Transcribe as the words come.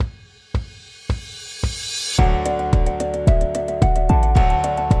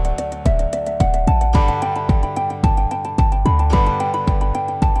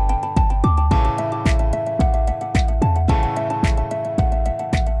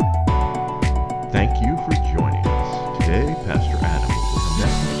Thank you for joining us. Today, Pastor Adam will bring a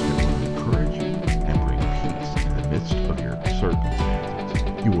message that will encourage you and bring peace in the midst of your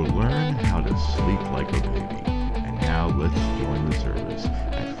circumstances. You will learn how to sleep like a baby. And now let's join the service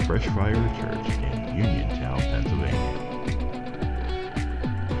at Fresh Fire Church in Uniontown, Pennsylvania.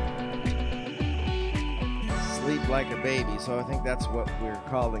 Sleep like a baby. So I think that's what we're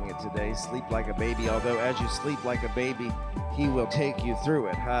calling it today. Sleep like a baby. Although as you sleep like a baby, He will take you through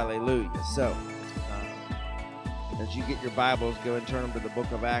it. Hallelujah. So as you get your Bibles, go and turn them to the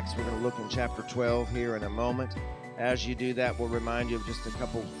book of Acts. We're going to look in chapter 12 here in a moment. As you do that, we'll remind you of just a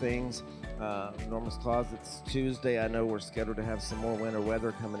couple of things. Norma's Closet's Tuesday. I know we're scheduled to have some more winter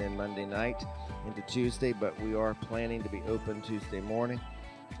weather coming in Monday night into Tuesday, but we are planning to be open Tuesday morning.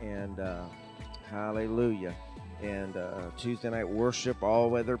 And hallelujah. And Tuesday night worship,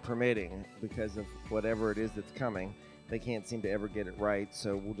 all weather permitting, because of whatever it is that's coming. They can't seem to ever get it right,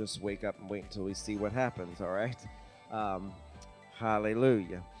 so we'll just wake up and wait until we see what happens, all right?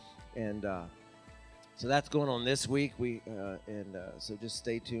 Hallelujah. And so that's going on this week. So just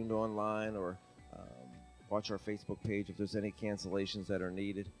stay tuned online or watch our Facebook page if there's any cancellations that are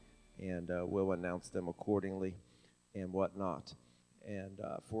needed, and we'll announce them accordingly and whatnot. And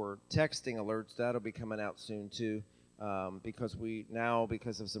for texting alerts, that'll be coming out soon too,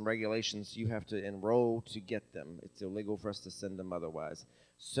 because of some regulations, you have to enroll to get them. It's illegal for us to send them otherwise.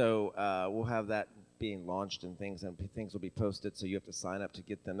 So we'll have that being launched and things will be posted, so you have to sign up to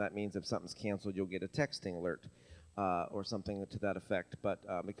get them. That means if something's canceled, you'll get a texting alert or something to that effect. But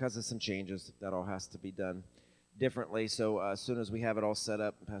because of some changes, that all has to be done differently. So as soon as we have it all set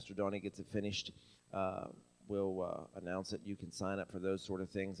up and Pastor Donnie gets it finished, we'll announce it. You can sign up for those sort of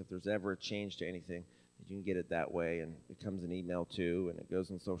things. If there's ever a change to anything, you can get it that way, and it comes an email too, and it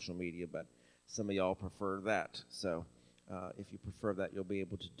goes on social media, but some of y'all prefer that. So if you prefer that, you'll be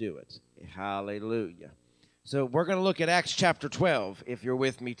able to do it. Hallelujah. So we're going to look at Acts chapter 12, if you're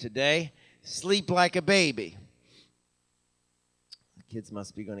with me today. Sleep like a baby. The kids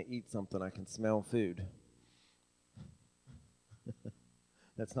must be going to eat something. I can smell food.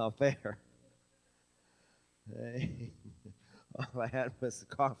 That's not fair. Hey. All I had was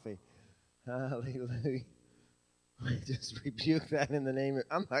coffee. Hallelujah. I just rebuke that in the name of...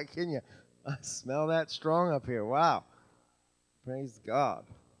 I'm not kidding you. I smell that strong up here. Wow. Praise God.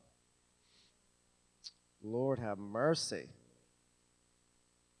 Lord have mercy.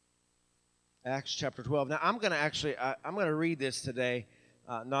 Acts chapter 12. Now, I'm going to read this today,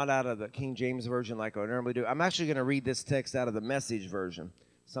 not out of the King James Version like I normally do. I'm actually going to read this text out of the Message version,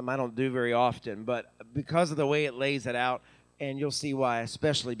 something I don't do very often, but because of the way it lays it out, and you'll see why,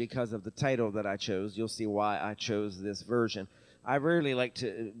 especially because of the title that I chose, you'll see why I chose this version. I rarely like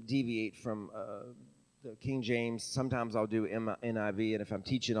to deviate from the King James. Sometimes I'll do NIV, and if I'm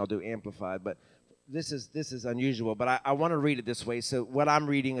teaching, I'll do Amplified. But this is unusual. But I want to read it this way. So what I'm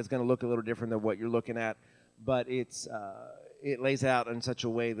reading is going to look a little different than what you're looking at. But it lays out in such a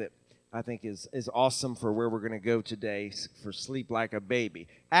way that I think is awesome for where we're going to go today for sleep like a baby.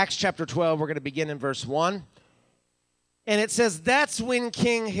 Acts chapter 12, we're going to begin in verse 1. And it says, that's when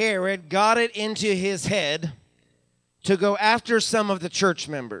King Herod got it into his head to go after some of the church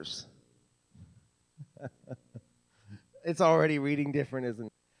members. It's already reading different, isn't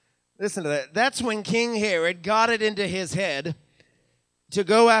it? Listen to that. That's when King Herod got it into his head to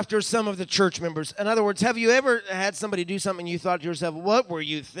go after some of the church members. In other words, have you ever had somebody do something you thought to yourself, what were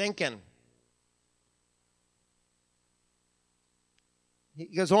you thinking? He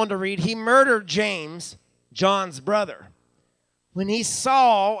goes on to read, he murdered James, John's brother. When he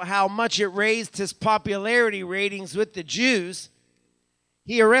saw how much it raised his popularity ratings with the Jews,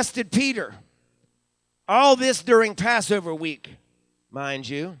 he arrested Peter. All this during Passover week, mind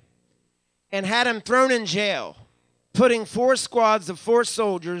you, and had him thrown in jail, putting 4 squads of 4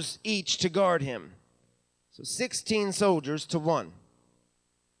 soldiers each to guard him. So 16 soldiers to 1.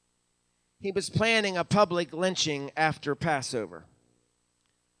 He was planning a public lynching after Passover.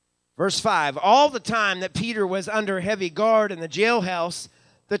 Verse 5, all the time that Peter was under heavy guard in the jailhouse,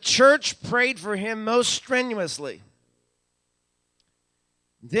 the church prayed for him most strenuously.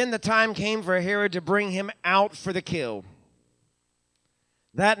 Then the time came for Herod to bring him out for the kill.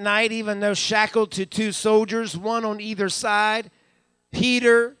 That night, even though shackled to 2 soldiers, one on either side,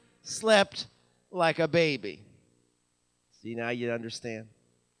 Peter slept like a baby. See, now you understand.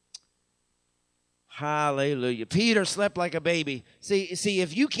 Hallelujah. Peter slept like a baby. See,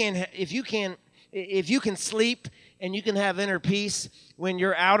 if you can sleep and you can have inner peace when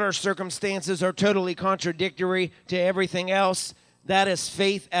your outer circumstances are totally contradictory to everything else, that is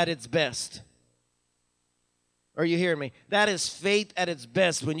faith at its best. Are you hearing me? That is faith at its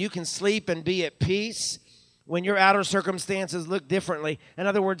best. When you can sleep and be at peace, when your outer circumstances look differently. In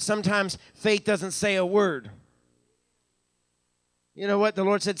other words, sometimes faith doesn't say a word. You know what? The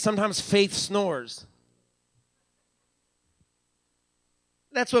Lord said sometimes faith snores.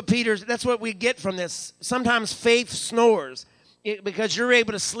 That's what we get from this. Sometimes faith snores because you're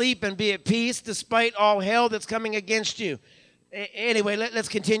able to sleep and be at peace despite all hell that's coming against you. Anyway, let's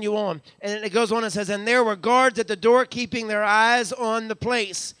continue on. And it goes on and says, and there were guards at the door keeping their eyes on the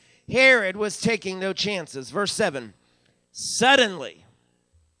place. Herod was taking no chances. Verse 7, suddenly,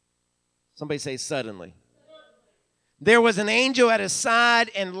 somebody say suddenly, there was an angel at his side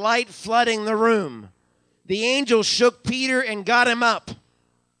and light flooding the room. The angel shook Peter and got him up.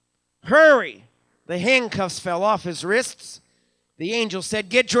 Hurry! The handcuffs fell off his wrists. The angel said,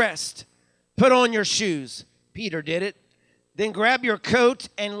 get dressed. Put on your shoes. Peter did it. Then grab your coat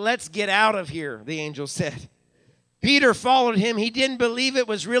and let's get out of here, the angel said. Peter followed him. He didn't believe it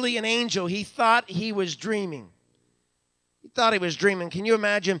was really an angel. He thought he was dreaming. Can you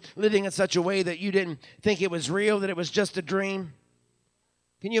imagine living in such a way that you didn't think it was real, that it was just a dream?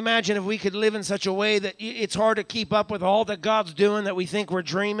 Can you imagine if we could live in such a way that it's hard to keep up with all that God's doing, that we think we're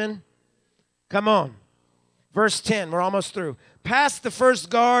dreaming? Come on. Verse 10, we're almost through. Past the first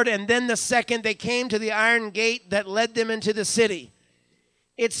guard and then the second, they came to the iron gate that led them into the city.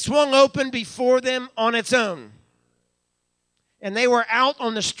 It swung open before them on its own. And they were out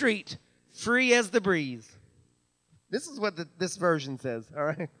on the street, free as the breeze. This is what this version says, all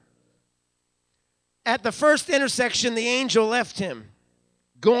right? At the first intersection, the angel left him,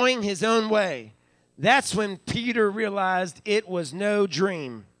 going his own way. That's when Peter realized it was no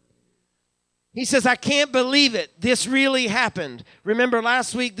dream. He says, I can't believe it. This really happened. Remember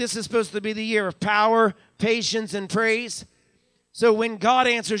last week, this is supposed to be the year of power, patience, and praise. So when God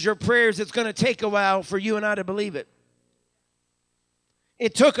answers your prayers, it's going to take a while for you and I to believe it.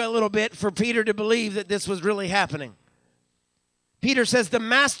 It took a little bit for Peter to believe that this was really happening. Peter says, the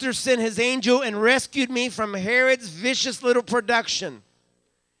master sent his angel and rescued me from Herod's vicious little production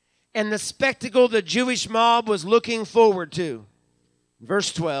and the spectacle the Jewish mob was looking forward to.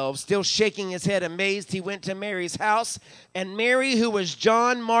 Verse 12, still shaking his head amazed, he went to Mary's house, and Mary, who was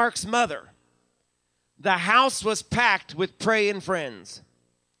John Mark's mother. The house was packed with praying friends.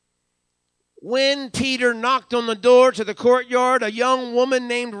 When Peter knocked on the door to the courtyard, a young woman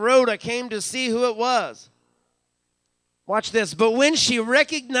named Rhoda came to see who it was. Watch this. But when she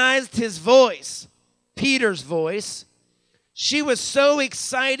recognized his voice, Peter's voice, she was so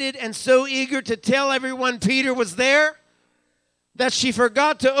excited and so eager to tell everyone Peter was there that she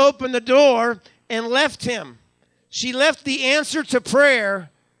forgot to open the door and left him. She left the answer to prayer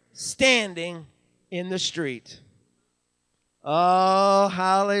standing in the street. Oh,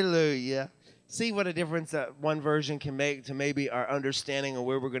 hallelujah. See what a difference that one version can make to maybe our understanding of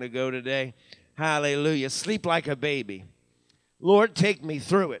where we're going to go today. Hallelujah. Sleep like a baby. Lord, take me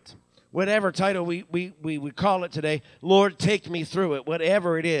through it. Whatever title we would call it today, Lord, take me through it.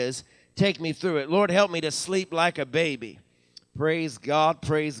 Whatever it is, take me through it. Lord, help me to sleep like a baby. Praise God,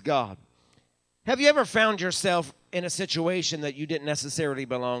 praise God. Have you ever found yourself in a situation that you didn't necessarily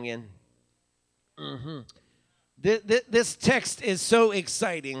belong in? This text is so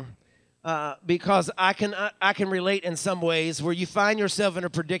exciting because I can relate in some ways where you find yourself in a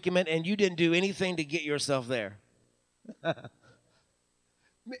predicament and you didn't do anything to get yourself there.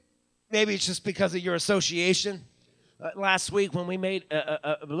 Maybe it's just because of your association. Last week when we made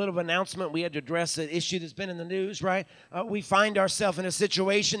a little announcement, we had to address an issue that's been in the news, right? We find ourselves in a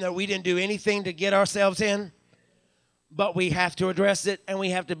situation that we didn't do anything to get ourselves in, but we have to address it and we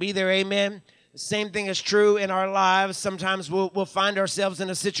have to be there, amen? The same thing is true in our lives. Sometimes we'll find ourselves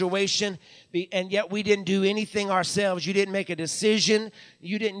in a situation and yet we didn't do anything ourselves. You didn't make a decision.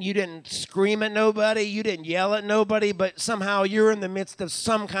 You didn't scream at nobody. You didn't yell at nobody, but somehow you're in the midst of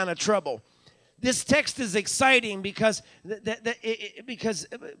some kind of trouble. This text is exciting because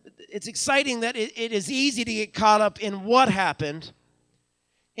it's exciting that it is easy to get caught up in what happened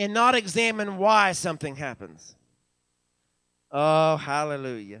and not examine why something happens. Oh,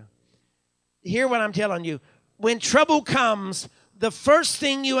 hallelujah. Hear what I'm telling you. When trouble comes, the first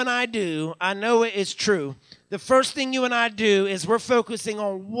thing you and I do, I know it is true, the first thing you and I do is we're focusing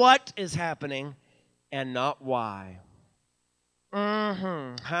on what is happening and not why.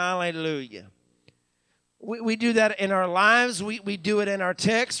 Hallelujah. We do that in our lives. We do it in our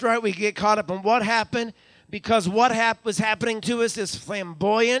text, right? We get caught up in what happened because what was happening to us is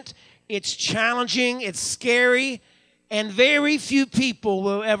flamboyant, it's challenging, it's scary, and very few people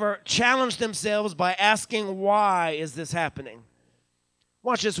will ever challenge themselves by asking, why is this happening?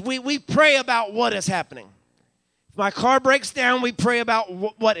 Watch this. We pray about what is happening. If my car breaks down, we pray about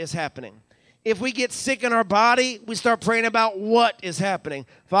what is happening. If we get sick in our body, we start praying about what is happening.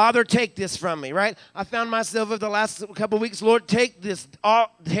 Father, take this from me, right? I found myself over the last couple of weeks, Lord, take this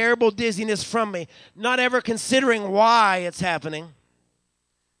terrible dizziness from me. Not ever considering why it's happening.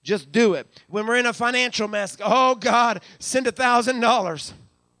 Just do it. When we're in a financial mess, oh, God, send $1,000.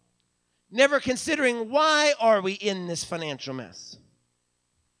 Never considering why are we in this financial mess.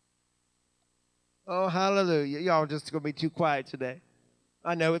 Oh, hallelujah. Y'all just going to be too quiet today.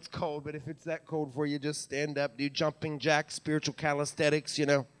 I know it's cold, but if it's that cold for you, just stand up, do jumping jacks, spiritual calisthenics,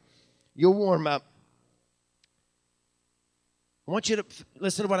 You'll warm up. I want you to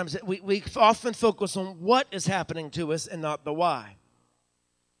listen to what I'm saying. We often focus on what is happening to us and not the why.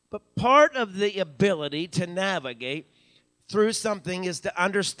 But part of the ability to navigate through something is to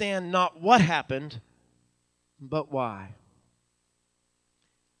understand not what happened, but why.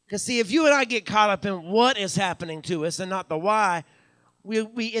 Because, see, if you and I get caught up in what is happening to us and not the why,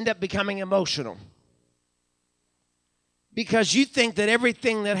 we end up becoming emotional. Because you think that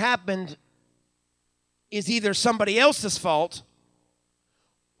everything that happened is either somebody else's fault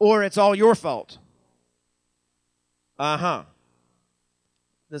or it's all your fault.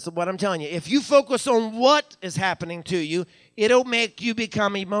 This is what I'm telling you. If you focus on what is happening to you, it'll make you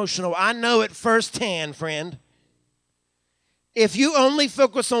become emotional. I know it firsthand, friend. If you only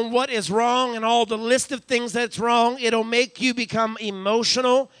focus on what is wrong and all the list of things that's wrong, it'll make you become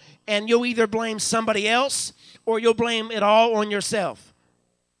emotional, and you'll either blame somebody else or you'll blame it all on yourself.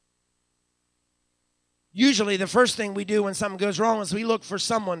 Usually the first thing we do when something goes wrong is we look for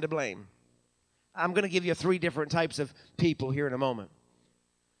someone to blame. I'm going to give you 3 different types of people here in a moment.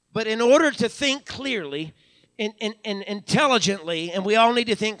 But in order to think clearly and intelligently, and we all need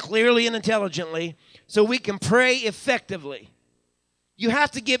to think clearly and intelligently so we can pray effectively, you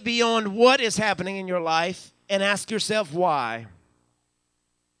have to get beyond what is happening in your life and ask yourself why.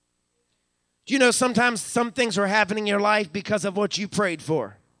 Do you know sometimes some things are happening in your life because of what you prayed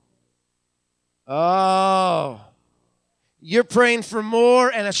for? Oh, you're praying for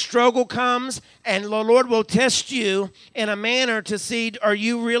more and a struggle comes and the Lord will test you in a manner to see, are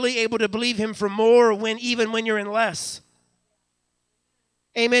you really able to believe Him for more even when you're in less?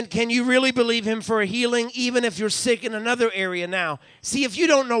 Amen. Can you really believe Him for a healing even if you're sick in another area now? See, if you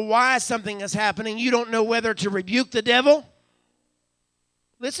don't know why something is happening, you don't know whether to rebuke the devil.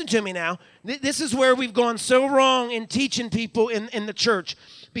 Listen to me now. This is where we've gone so wrong in teaching people in the church,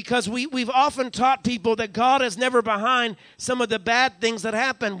 because we've often taught people that God is never behind some of the bad things that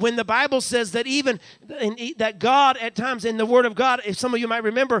happen, when the Bible says that even that God at times in the Word of God, if some of you might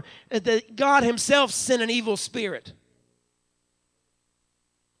remember, that God Himself sent an evil spirit.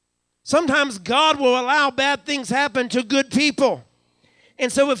 Sometimes God will allow bad things happen to good people.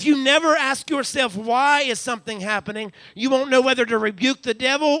 And so if you never ask yourself why is something happening, you won't know whether to rebuke the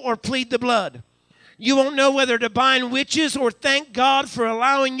devil or plead the blood. You won't know whether to bind witches or thank God for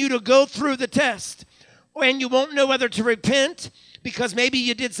allowing you to go through the test. And you won't know whether to repent because maybe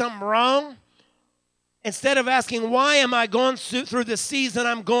you did something wrong. Instead of asking, why am I going through the season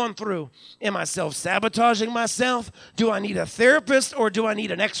I'm going through? Am I self-sabotaging myself? Do I need a therapist or do I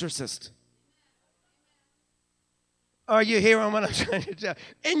need an exorcist? Are you hearing what I'm trying to tell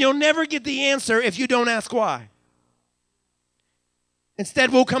you? And you'll never get the answer if you don't ask why.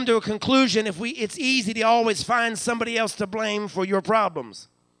 Instead, we'll come to a conclusion it's easy to always find somebody else to blame for your problems.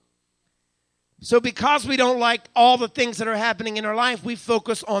 So because we don't like all the things that are happening in our life, we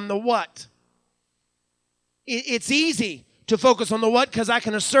focus on the what. It's easy to focus on the what because I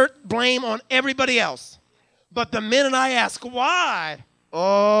can assert blame on everybody else. But the minute I ask why,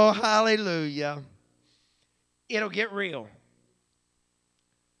 oh, hallelujah, it'll get real.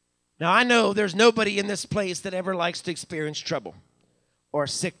 Now, I know there's nobody in this place that ever likes to experience trouble or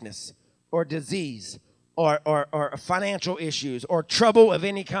sickness or disease or financial issues or trouble of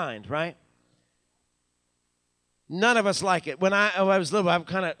any kind, right? None of us like it. When I was little, I've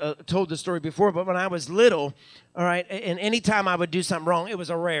kind of told this story before, but when I was little, all right, and any time I would do something wrong, it was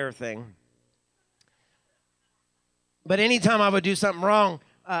a rare thing. But any time I would do something wrong,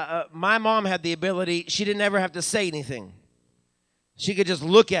 my mom had the ability, she didn't ever have to say anything. She could just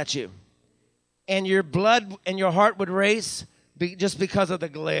look at you, and your blood and your heart would race just because of the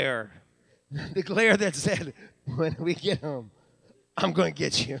glare. The glare that said, when we get home, I'm going to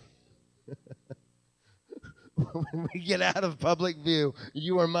get you. When we get out of public view,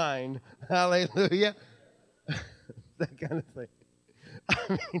 you are mine. Hallelujah. That kind of thing. I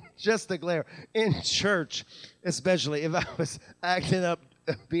mean, just the glare. In church, especially, if I was acting up,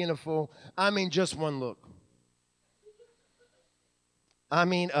 being a fool, I mean, just one look.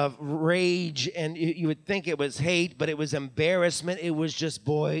 of rage, and you would think it was hate, but it was embarrassment. It was just,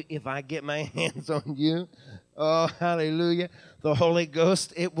 boy, if I get my hands on you, oh, hallelujah, the Holy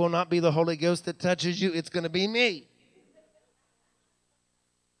Ghost, it will not be the Holy Ghost that touches you, it's going to be me.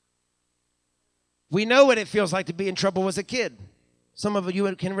 We know what it feels like to be in trouble as a kid. Some of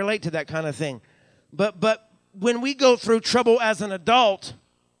you can relate to that kind of thing. But when we go through trouble as an adult,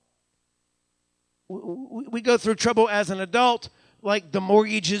 like the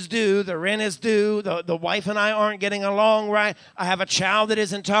mortgage is due, the rent is due, the wife and I aren't getting along right, I have a child that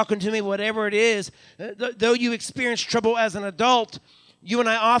isn't talking to me, whatever it is, though you experience trouble as an adult, you and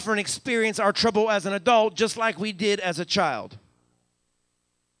I often experience our trouble as an adult just like we did as a child.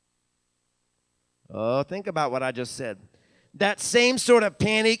 Oh, think about what I just said. That same sort of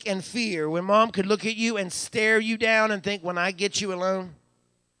panic and fear when mom could look at you and stare you down and think, when I get you alone.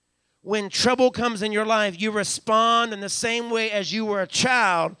 When trouble comes in your life, you respond in the same way as you were a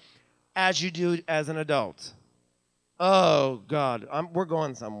child as you do as an adult. Oh, God, we're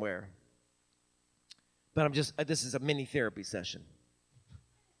going somewhere. But this is a mini therapy session.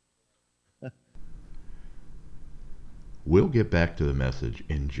 We'll get back to the message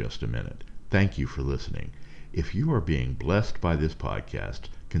in just a minute. Thank you for listening. If you are being blessed by this podcast,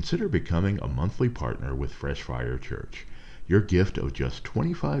 consider becoming a monthly partner with Fresh Fire Church. Your gift of just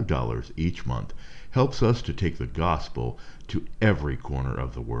 $25 each month helps us to take the gospel to every corner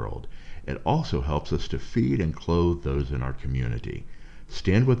of the world. It also helps us to feed and clothe those in our community.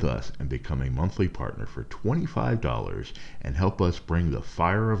 Stand with us and become a monthly partner for $25 and help us bring the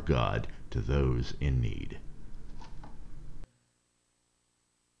fire of God to those in need.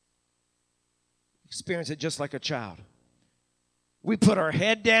 Experience it just like a child. We put our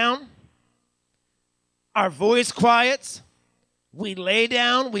head down, our voice quiets, we lay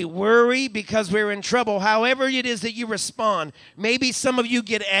down, we worry because we're in trouble. However it is that you respond. Maybe some of you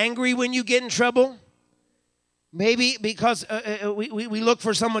get angry when you get in trouble. Maybe because we look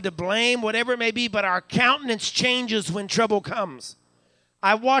for someone to blame, whatever it may be, but our countenance changes when trouble comes.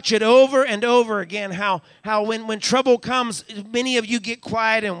 I watch it over and over again, how when trouble comes, many of you get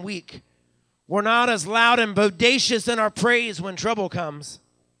quiet and weak. We're not as loud and bodacious in our praise when trouble comes.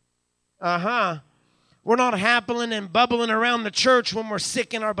 We're not happling and bubbling around the church when we're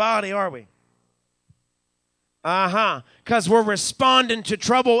sick in our body, are we? Because we're responding to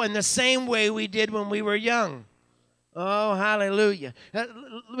trouble in the same way we did when we were young. Oh, hallelujah.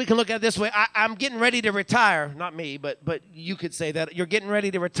 We can look at it this way. I'm getting ready to retire. Not me, but you could say that. You're getting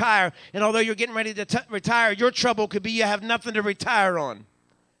ready to retire. And although you're getting ready to retire, your trouble could be you have nothing to retire on.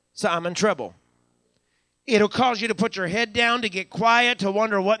 So I'm in trouble. It'll cause you to put your head down, to get quiet, to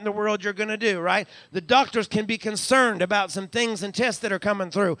wonder what in the world you're going to do, right? The doctors can be concerned about some things and tests that are coming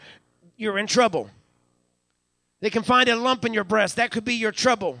through. You're in trouble. They can find a lump in your breast. That could be your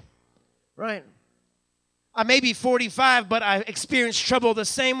trouble, right? I may be 45, but I experienced trouble the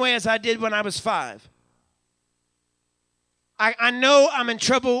same way as I did when I was 5. I know I'm in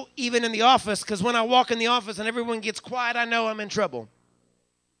trouble even in the office, because when I walk in the office and everyone gets quiet, I know I'm in trouble.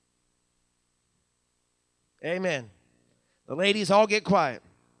 Amen. The ladies all get quiet.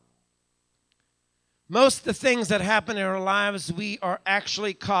 Most of the things that happen in our lives, we are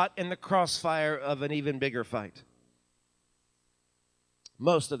actually caught in the crossfire of an even bigger fight.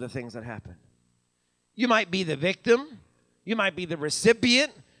 Most of the things that happen. You might be the victim. You might be the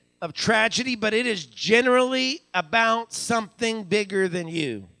recipient of tragedy, but it is generally about something bigger than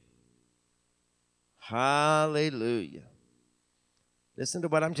you. Hallelujah. Listen to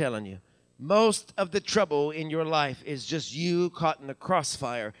what I'm telling you. Most of the trouble in your life is just you caught in the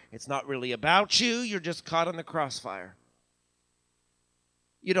crossfire. It's not really about you. You're just caught in the crossfire.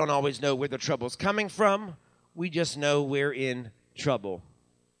 You don't always know where the trouble's coming from. We just know we're in trouble.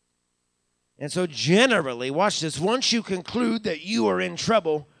 And so generally, watch this, once you conclude that you are in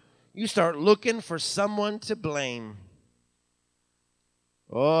trouble, you start looking for someone to blame.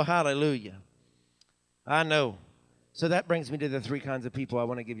 Oh, hallelujah. I know. So that brings me to the 3 kinds of people I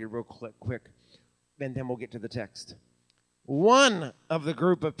want to give you real quick, and then we'll get to the text. One of the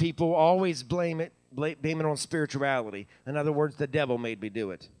group of people always blame it on spirituality. In other words, the devil made me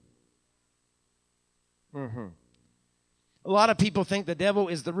do it. A lot of people think the devil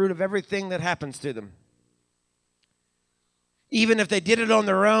is the root of everything that happens to them. Even if they did it on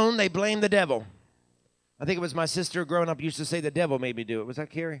their own, they blame the devil. I think it was my sister growing up used to say, the devil made me do it. Was that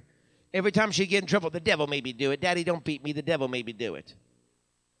Carrie? Every time she'd get in trouble, the devil made me do it. Daddy, don't beat me. The devil made me do it.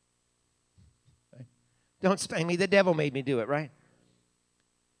 Don't spank me. The devil made me do it, right?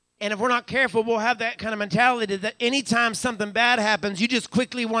 And if we're not careful, we'll have that kind of mentality that anytime something bad happens, you just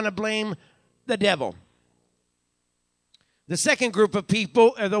quickly want to blame the devil. The second group of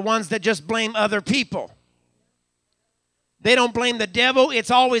people are the ones that just blame other people. They don't blame the devil. It's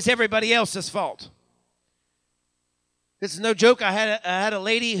always everybody else's fault. This is no joke. I had a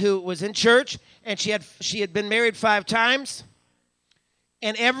lady who was in church, and she had been married 5 times,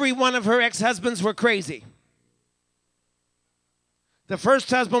 and every one of her ex-husbands were crazy. The first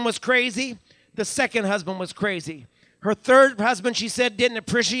husband was crazy. The second husband was crazy. Her third husband, she said, didn't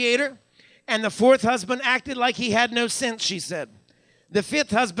appreciate her. And the fourth husband acted like he had no sense, she said. The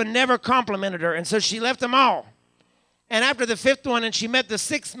fifth husband never complimented her, and so she left them all. And after the fifth one, and she met the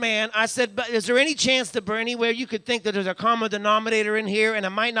sixth man, I said, but is there any chance that anywhere you could think that there's a common denominator in here, and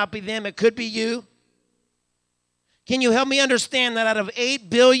it might not be them, it could be you? Can you help me understand that out of 8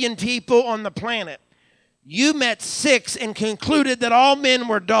 billion people on the planet, you met 6 and concluded that all men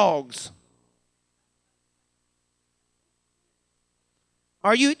were dogs?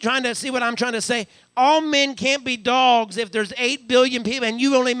 Are you trying to see what I'm trying to say? All men can't be dogs if there's 8 billion people and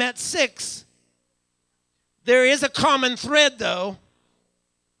you only met 6. There is a common thread, though.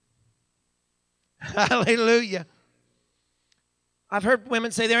 Hallelujah. I've heard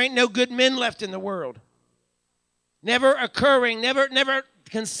women say there ain't no good men left in the world. Never occurring, never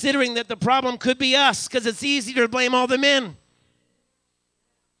considering that the problem could be us, because it's easier to blame all the men.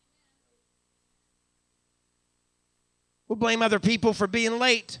 We'll blame other people for being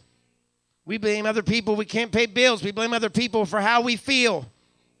late. We blame other people we can't pay bills. We blame other people for how we feel.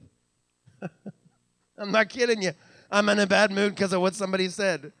 I'm not kidding you. I'm in a bad mood because of what somebody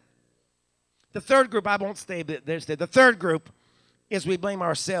said. The third group, I won't stay there. The third group is we blame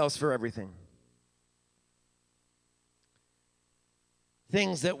ourselves for everything.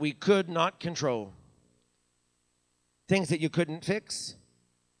 Things that we could not control. Things that you couldn't fix.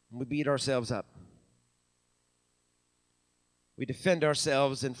 We beat ourselves up. We defend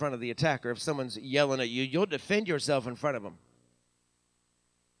ourselves in front of the attacker. If someone's yelling at you, you'll defend yourself in front of them.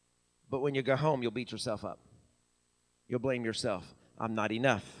 But when you go home, you'll beat yourself up. You'll blame yourself. I'm not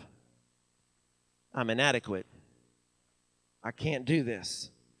enough. I'm inadequate. I can't do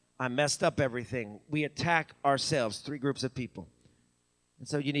this. I messed up everything. We attack ourselves, 3 groups of people. And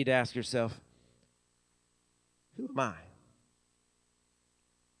so you need to ask yourself, who am I?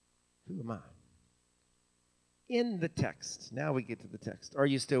 Who am I? In the text. Now we get to the text. Are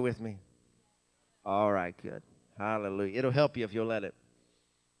you still with me? All right, good. Hallelujah. It'll help you if you'll let it.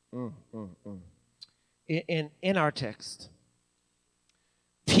 In our text,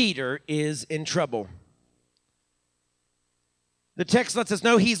 Peter is in trouble. The text lets us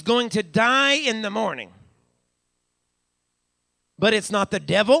know he's going to die in the morning. But it's not the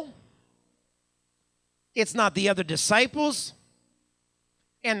devil. It's not the other disciples.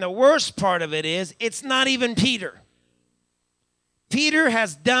 And the worst part of it is, it's not even Peter. Peter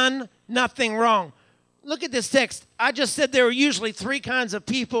has done nothing wrong. Look at this text. I just said there are usually 3 kinds of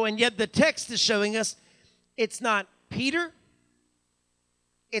people, and yet the text is showing us it's not Peter.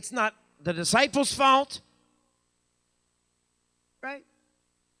 It's not the disciples' fault. Right?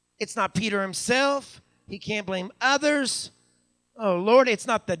 It's not Peter himself. He can't blame others. Oh, Lord, it's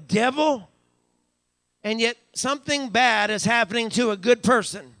not the devil. And yet something bad is happening to a good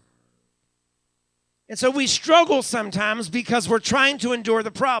person. And so we struggle sometimes because we're trying to endure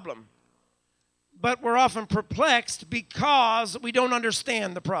the problem. But we're often perplexed because we don't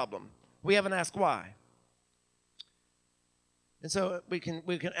understand the problem. We haven't asked why. And so we can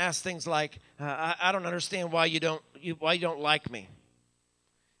ask things like, I don't understand why you don't like me.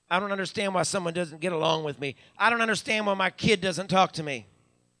 I don't understand why someone doesn't get along with me. I don't understand why my kid doesn't talk to me.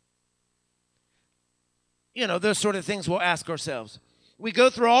 You know, those sort of things we'll ask ourselves. We go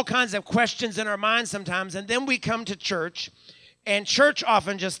through all kinds of questions in our minds sometimes, and then we come to church, and church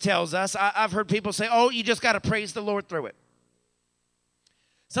often just tells us, I've heard people say, oh, you just got to praise the Lord through it.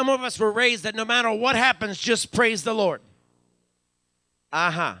 Some of us were raised that no matter what happens, just praise the Lord.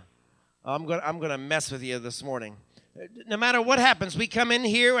 I'm going to mess with you this morning. No matter what happens, we come in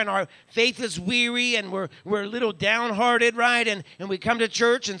here and our faith is weary and we're a little downhearted, right? And we come to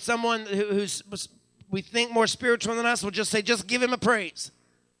church and someone who's we think more spiritual than us will just say, just give him a praise.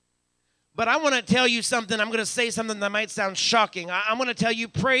 But I want to tell you something. I'm going to say something that might sound shocking. I'm going to tell you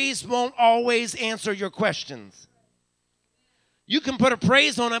praise won't always answer your questions. You can put a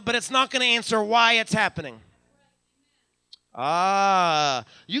praise on it, but it's not going to answer why it's happening.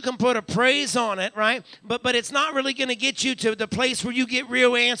 You can put a praise on it, right? But it's not really going to get you to the place where you get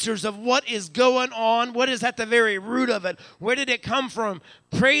real answers of what is going on, what is at the very root of it, where did it come from?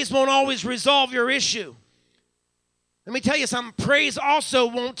 Praise won't always resolve your issue. Let me tell you something. Praise also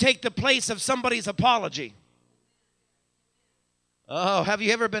won't take the place of somebody's apology. Oh, have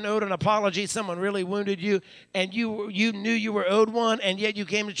you ever been owed an apology? Someone really wounded you, and you knew you were owed one, and yet you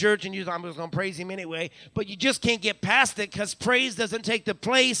came to church and you thought, I'm just going to praise him anyway. But you just can't get past it because praise doesn't take the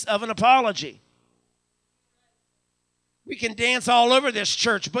place of an apology. We can dance all over this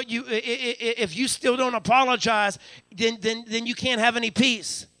church, but if you still don't apologize, then you can't have any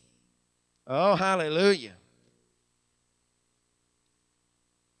peace. Oh, hallelujah.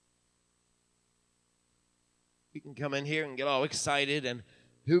 We can come in here and get all excited and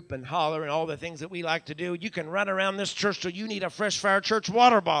hoop and holler and all the things that we like to do. You can run around this church till you need a Fresh Fire Church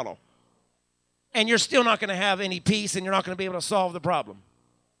water bottle. And you're still not going to have any peace, and you're not going to be able to solve the problem.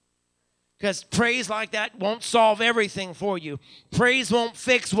 Because praise like that won't solve everything for you. Praise won't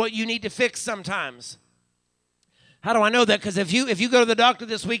fix what you need to fix sometimes. How do I know that? Because if you go to the doctor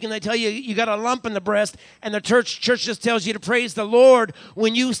this week and they tell you you got a lump in the breast, and the church just tells you to praise the Lord,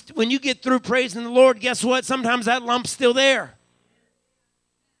 when you get through praising the Lord, guess what? Sometimes that lump's still there.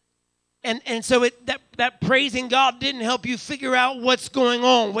 And so that praising God didn't help you figure out what's going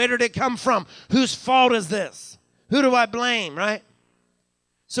on. Where did it come from? Whose fault is this? Who do I blame, right?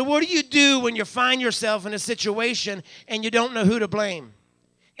 So what do you do when you find yourself in a situation and you don't know who to blame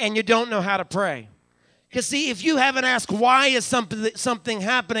and you don't know how to pray? Because, see, if you haven't asked why is something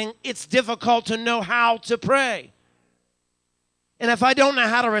happening, it's difficult to know how to pray. And if I don't know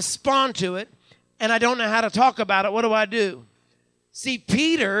how to respond to it and I don't know how to talk about it, what do? See,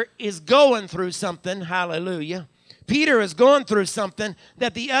 Peter is going through something, hallelujah. Peter is going through something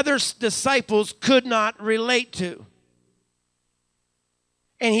that the other disciples could not relate to.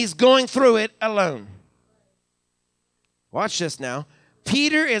 And he's going through it alone. Watch this now.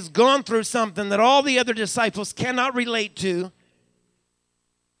 Peter is going through something that all the other disciples cannot relate to,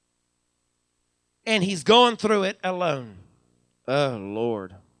 and he's going through it alone. Oh,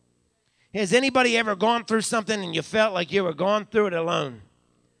 Lord. Has anybody ever gone through something and you felt like you were going through it alone?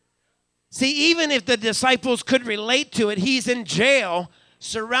 See, even if the disciples could relate to it, he's in jail,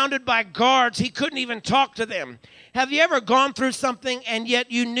 surrounded by guards. He couldn't even talk to them. Have you ever gone through something and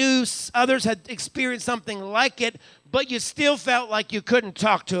yet you knew others had experienced something like it, but you still felt like you couldn't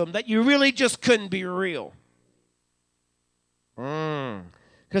talk to them, that you really just couldn't be real?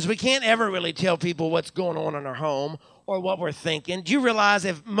 Because we can't ever really tell people what's going on in our home or what we're thinking. Do you realize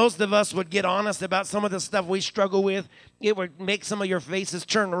if most of us would get honest about some of the stuff we struggle with, it would make some of your faces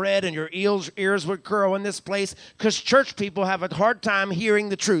turn red and your ears would curl in this place? Because church people have a hard time hearing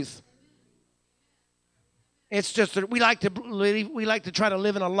the truth. It's just that we like to try to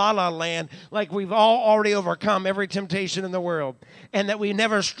live in a la-la land, like we've all already overcome every temptation in the world, and that we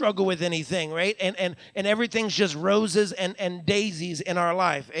never struggle with anything, right? And everything's just roses and daisies in our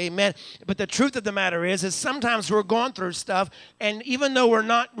life, amen? But the truth of the matter is sometimes we're going through stuff, and even though we're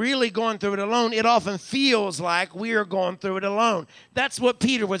not really going through it alone, it often feels like we are going through it alone. That's what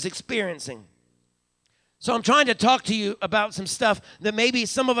Peter was experiencing. So I'm trying to talk to you about some stuff that maybe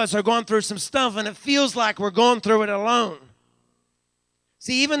some of us are going through some stuff and it feels like we're going through it alone.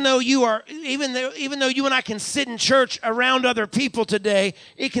 See, even though you and I can sit in church around other people today,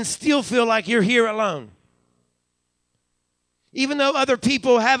 it can still feel like you're here alone. Even though other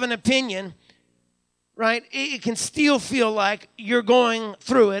people have an opinion, right, it can still feel like you're going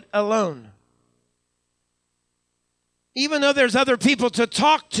through it alone. Even though there's other people to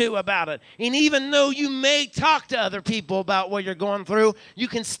talk to about it, and even though you may talk to other people about what you're going through, you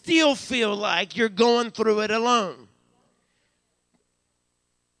can still feel like you're going through it alone.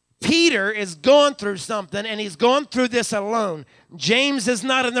 Peter is going through something, and he's going through this alone. James is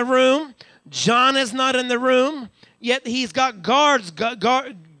not in the room. John is not in the room. Yet he's got guards,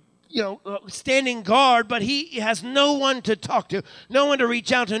 standing guard, but he has no one to talk to, no one to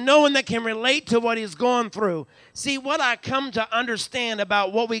reach out to, no one that can relate to what he's going through. See, what I come to understand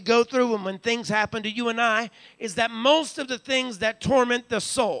about what we go through and when things happen to you and I is that most of the things that torment the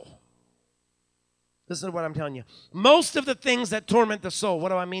soul, listen to what I'm telling you, most of the things that torment the soul, what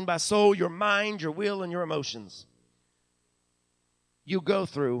do I mean by soul? Your mind, your will, and your emotions, you go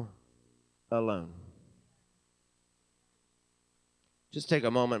through alone. Just take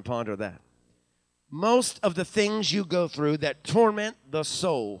a moment and ponder that. Most of the things you go through that torment the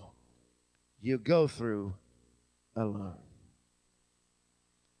soul, you go through alone.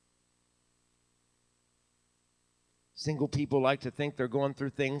 Single people like to think they're going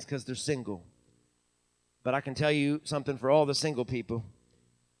through things because they're single. But I can tell you something for all the single people,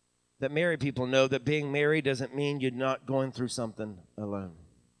 that married people know that being married doesn't mean you're not going through something alone.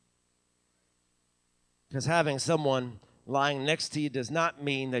 Because having someone lying next to you does not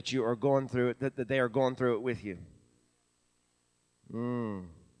mean that you are going through it, that they are going through it with you.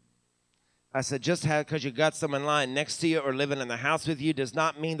 I said, just because you got someone lying next to you or living in the house with you does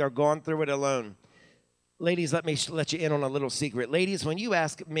not mean they're going through it alone. Ladies, let me let you in on a little secret. Ladies, when you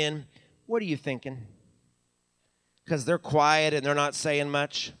ask men, what are you thinking? Because they're quiet and they're not saying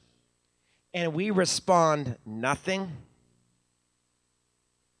much, and we respond nothing,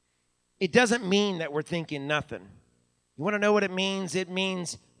 it doesn't mean that we're thinking nothing. You want to know what it means? It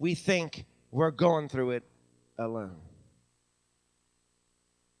means we think we're going through it alone.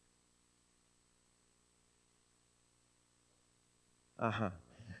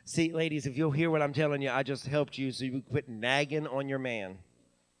 See, ladies, if you'll hear what I'm telling you, I just helped you so you quit nagging on your man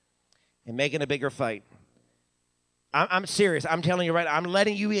and making a bigger fight. I'm serious. I'm telling you right. I'm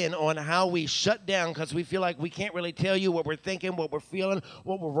letting you in on how we shut down because we feel like we can't really tell you what we're thinking, what we're feeling,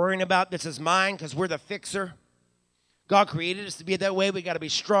 what we're worrying about. This is mine because we're the fixer. God created us to be that way. We got to be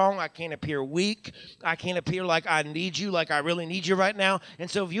strong. I can't appear weak. I can't appear like I need you, like I really need you right now. And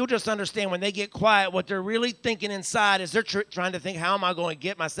so if you'll just understand when they get quiet, what they're really thinking inside is they're trying to think, how am I going to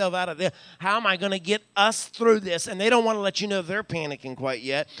get myself out of this? How am I going to get us through this? And they don't want to let you know they're panicking quite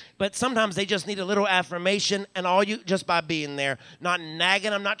yet. But sometimes they just need a little affirmation, and all you just by being there, not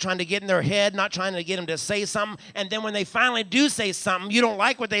nagging them, not trying to get in their head, not trying to get them to say something. And then when they finally do say something, you don't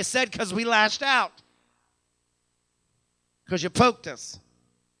like what they said because we lashed out. Because you poked us.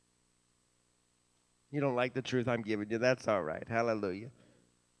 You don't like the truth I'm giving you. That's all right. Hallelujah.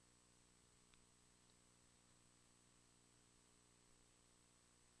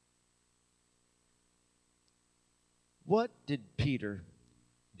 What did Peter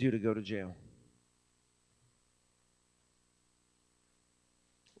do to go to jail?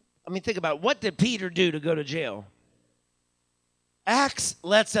 I mean, think about it. What did Peter do to go to jail? Acts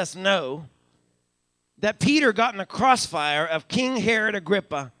lets us know that Peter got in the crossfire of King Herod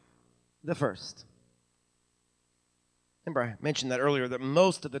Agrippa the first. Remember, I mentioned that earlier, that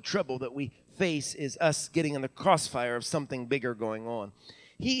most of the trouble that we face is us getting in the crossfire of something bigger going on.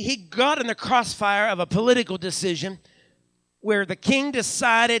 He got in the crossfire of a political decision where the king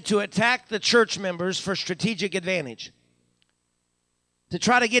decided to attack the church members for strategic advantage, to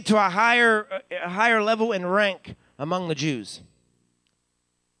try to get to a higher level in rank among the Jews.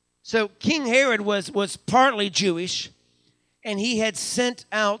 So King Herod was partly Jewish, and he had sent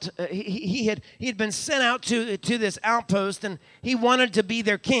out. He had been sent out to this outpost, and he wanted to be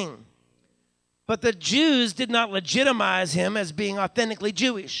their king. But the Jews did not legitimize him as being authentically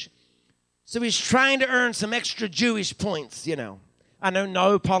Jewish. So he's trying to earn some extra Jewish points. You know, I know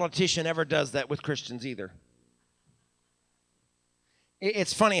no politician ever does that with Christians either.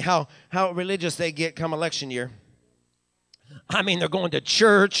 It's funny how religious they get come election year. I mean, they're going to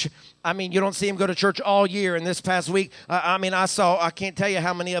church. I mean, you don't see them go to church all year. And this past week, I can't tell you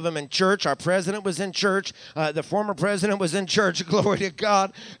how many of them in church. Our president was in church. The former president was in church. Glory to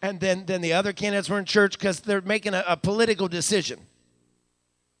God. And then the other candidates were in church because they're making a political decision,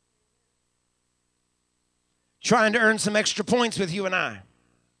 trying to earn some extra points with you and I.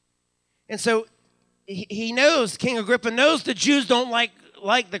 And so he knows, King Agrippa knows the Jews don't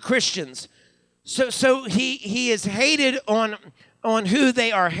like the Christians. So he is hated on who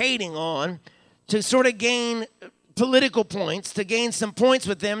they are hating on to sort of gain political points, to gain some points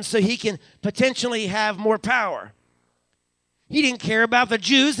with them so he can potentially have more power. He didn't care about the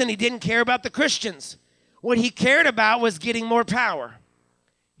Jews and he didn't care about the Christians. What he cared about was getting more power.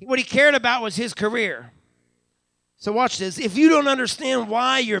 What he cared about was his career. So watch this. If you don't understand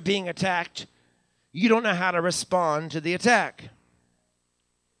why you're being attacked, you don't know how to respond to the attack.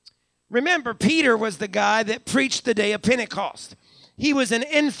 Remember, Peter was the guy that preached the day of Pentecost. He was an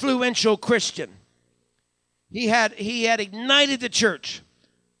influential Christian. He had ignited the church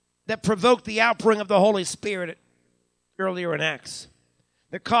that provoked the outpouring of the Holy Spirit earlier in Acts,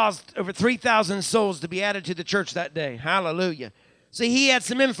 that caused over 3,000 souls to be added to the church that day. Hallelujah. See, he had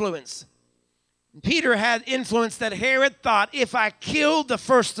some influence. Peter had influence that Herod thought, if I killed the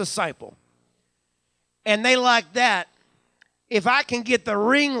first disciple, and they like that, if I can get the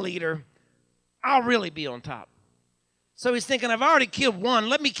ringleader, I'll really be on top. So he's thinking, I've already killed one.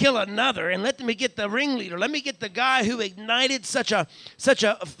 Let me kill another, and let me get the ringleader. Let me get the guy who ignited such a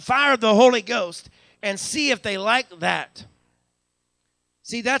fire of the Holy Ghost, and see if they like that.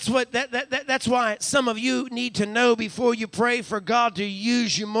 See, that's why some of you need to know before you pray for God to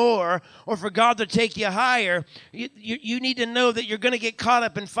use you more or for God to take you higher. You need to know that you're going to get caught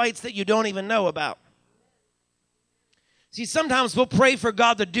up in fights that you don't even know about. See, sometimes we'll pray for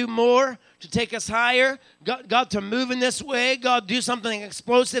God to do more, to take us higher, God to move in this way, God do something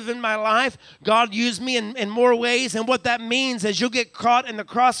explosive in my life, God use me in more ways. And what that means is you'll get caught in the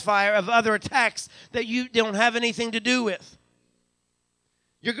crossfire of other attacks that you don't have anything to do with.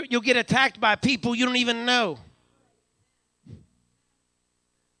 You'll get attacked by people you don't even know.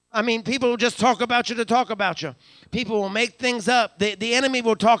 I mean, people will just talk about you to talk about you. People will make things up. The enemy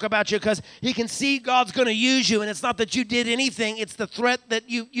will talk about you because he can see God's going to use you, and it's not that you did anything. It's the threat that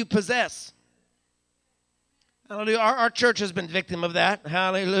you possess. Hallelujah. Our church has been victim of that.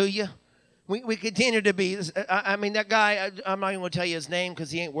 Hallelujah. We continue to be. I mean, that guy, I'm not even going to tell you his name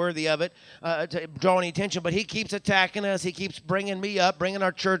because he ain't worthy of it, to draw any attention, but he keeps attacking us. He keeps bringing me up, bringing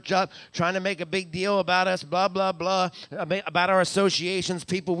our church up, trying to make a big deal about us, blah, blah, blah, about our associations,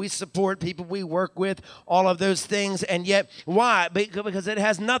 people we support, people we work with, all of those things. And yet, why? Because it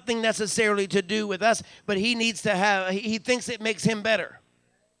has nothing necessarily to do with us, but he thinks it makes him better.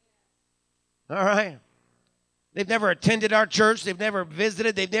 All right? They've never attended our church. They've never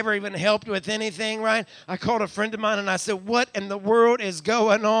visited. They've never even helped with anything, right? I called a friend of mine and I said, what in the world is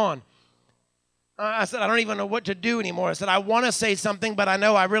going on? I said, I don't even know what to do anymore. I said, I want to say something, but I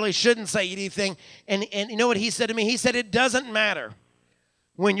know I really shouldn't say anything. And you know what he said to me? He said, it doesn't matter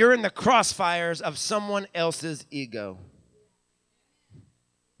when you're in the crossfires of someone else's ego.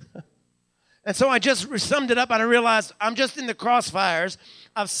 And so I just summed it up and I realized I'm just in the crossfires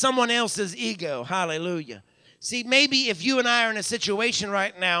of someone else's ego. Hallelujah. See, maybe if you and I are in a situation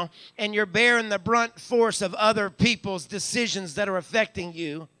right now and you're bearing the brunt force of other people's decisions that are affecting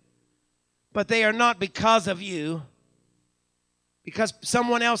you, but they are not because of you, because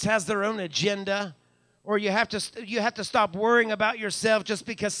someone else has their own agenda, or you have to stop worrying about yourself just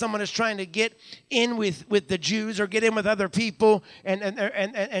because someone is trying to get in with the Jews or get in with other people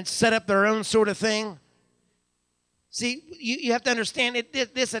and set up their own sort of thing. See, you have to understand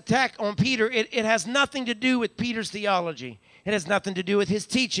this attack on Peter, it has nothing to do with Peter's theology. It has nothing to do with his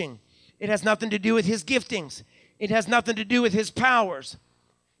teaching. It has nothing to do with his giftings. It has nothing to do with his powers.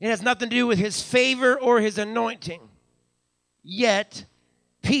 It has nothing to do with his favor or his anointing. Yet,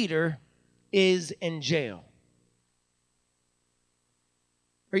 Peter is in jail.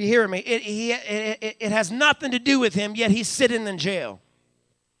 Are you hearing me? It has nothing to do with him, yet he's sitting in jail.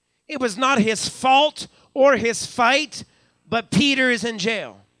 It was not his fault or his fight, but Peter is in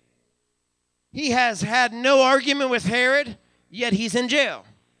jail. He has had no argument with Herod, yet he's in jail.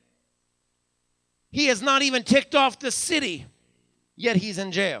 He has not even ticked off the city, yet he's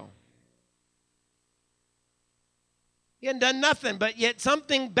in jail. He hadn't done nothing, but yet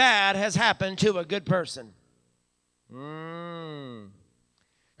something bad has happened to a good person.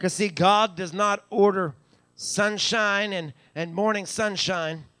 Because see, God does not order sunshine and morning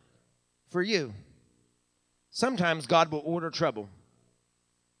sunshine for you. Sometimes God will order trouble.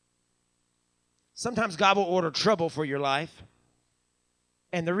 Sometimes God will order trouble for your life.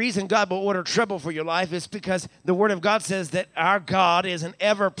 And the reason God will order trouble for your life is because the Word of God says that our God is an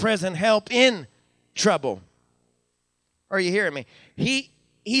ever-present help in trouble. Are you hearing me? He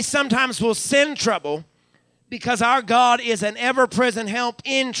sometimes will send trouble because our God is an ever-present help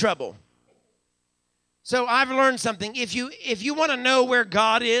in trouble. So I've learned something. If you want to know where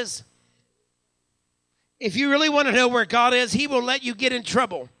God is, if you really want to know where God is, He will let you get in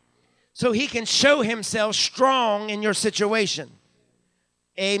trouble so He can show Himself strong in your situation.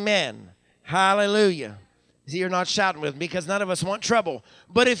 Amen. Hallelujah. See, you're not shouting with me because none of us want trouble.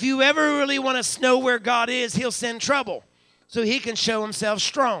 But if you ever really want to know where God is, He'll send trouble so He can show Himself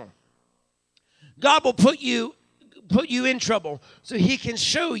strong. God will put you in trouble so He can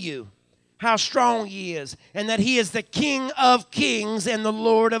show you how strong He is and that He is the King of kings and the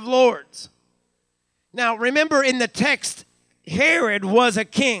Lord of lords. Now, remember in the text, Herod was a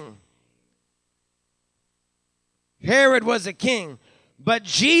king. Herod was a king. But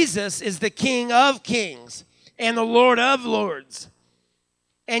Jesus is the King of kings and the Lord of lords.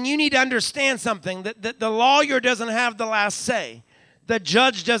 And you need to understand something, that the lawyer doesn't have the last say. The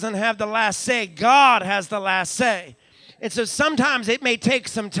judge doesn't have the last say. God has the last say. And so sometimes it may take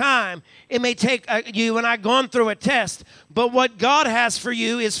some time. It may take you and I going through a test. But what God has for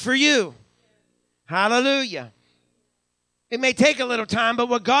you is for you. Hallelujah. It may take a little time, but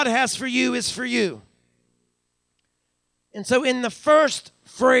what God has for you is for you. And so in the first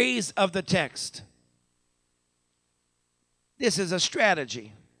phrase of the text, this is a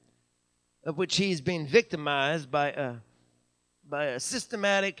strategy of which he's being victimized by a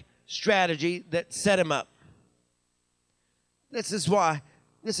systematic strategy that set him up. This is why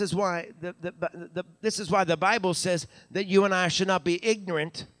the Bible says that you and I should not be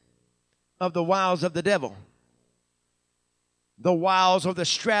ignorant of the wiles of the devil. The wiles or the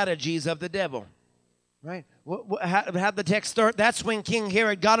strategies of the devil. Right? How'd the text start? That's when King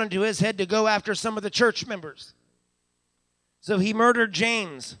Herod got into his head to go after some of the church members. So he murdered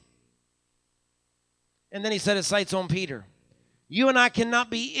James. And then he set his sights on Peter. You and I cannot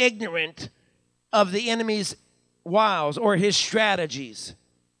be ignorant of the enemy's wiles or his strategies.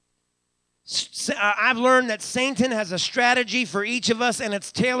 I've learned that Satan has a strategy for each of us, and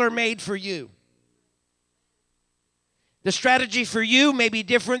it's tailor-made for you. The strategy for you may be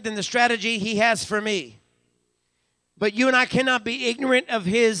different than the strategy he has for me. But you and I cannot be ignorant of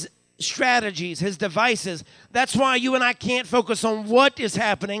his strategies, his devices. That's why you and I can't focus on what is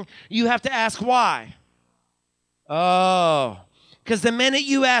happening. You have to ask why. Oh, because the minute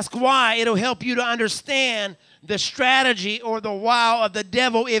you ask why, it'll help you to understand the strategy or the wile of the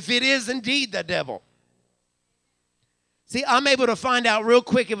devil, if it is indeed the devil. See, I'm able to find out real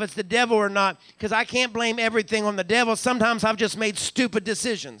quick if it's the devil or not, because I can't blame everything on the devil. Sometimes I've just made stupid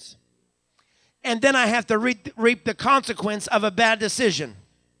decisions. And then I have to reap the consequence of a bad decision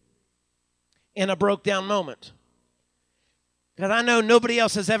in a broke down moment. Because I know nobody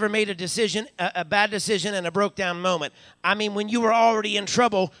else has ever made a bad decision in a broke down moment. I mean, when you were already in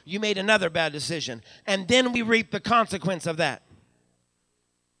trouble, you made another bad decision. And then we reap the consequence of that.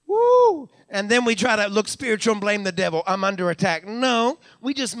 Woo! And then we try to look spiritual and blame the devil. I'm under attack. No,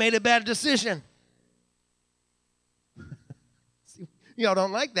 we just made a bad decision. Y'all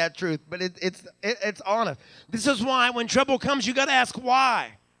don't like that truth, but it's honest. This is why when trouble comes, you got to ask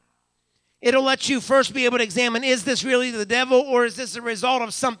why. It'll let you first be able to examine, is this really the devil, or is this a result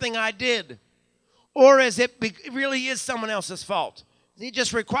of something I did? Or is it really is someone else's fault? It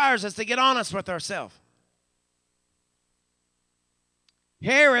just requires us to get honest with ourselves.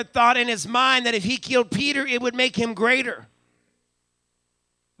 Herod thought in his mind that if he killed Peter, it would make him greater.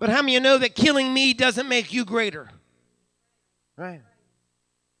 But how many of you know that killing me doesn't make you greater? Right?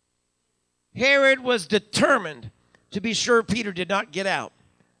 Herod was determined to be sure Peter did not get out.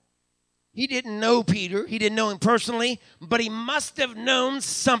 He didn't know Peter. He didn't know him personally, but he must have known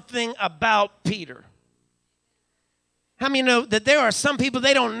something about Peter. How many know that there are some people,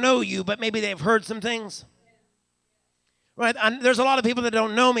 they don't know you, but maybe they've heard some things? Right? There's a lot of people that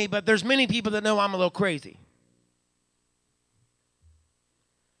don't know me, but there's many people that know I'm a little crazy.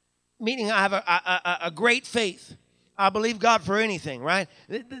 Meaning I have a great faith. I believe God for anything, right?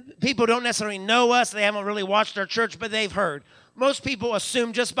 People don't necessarily know us. They haven't really watched our church, but they've heard. Most people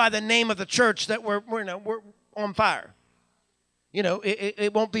assume just by the name of the church that we're on fire. You know,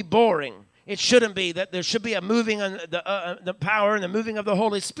 it won't be boring. It shouldn't be. That there should be a moving on the power and the moving of the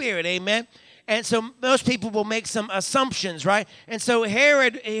Holy Spirit. Amen. And so most people will make some assumptions, right? And so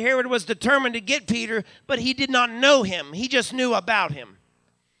Herod was determined to get Peter, but he did not know him. He just knew about him.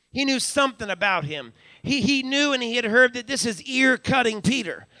 He knew something about him. He knew and he had heard that this is ear-cutting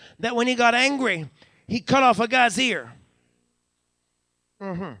Peter, that when he got angry, he cut off a guy's ear.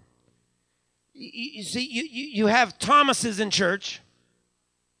 Mm-hmm. You see, you have Thomases in church,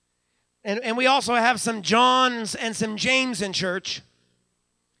 and we also have some Johns and some James in church.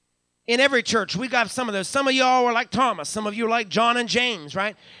 In every church, we got some of those. Some of y'all are like Thomas. Some of you are like John and James,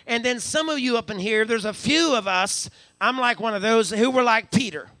 right? And then some of you up in here, there's a few of us, I'm like one of those, who were like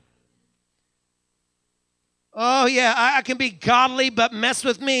Peter. Oh, yeah, I can be godly, but mess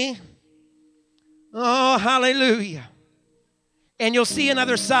with me. Oh, hallelujah. And you'll see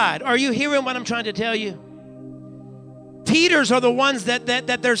another side. Are you hearing what I'm trying to tell you? Peters are the ones that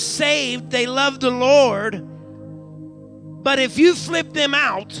they're saved. They love the Lord. But if you flip them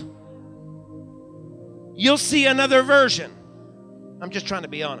out, you'll see another version. I'm just trying to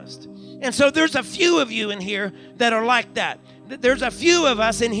be honest. And so there's a few of you in here that are like that. There's a few of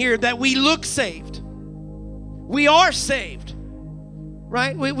us in here that we look saved. We are saved,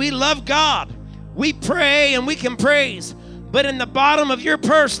 right? We love God. We pray and we can praise. But in the bottom of your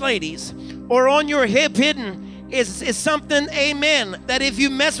purse, ladies, or on your hip hidden is something, amen, that if you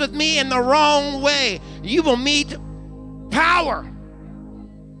mess with me in the wrong way, you will meet power.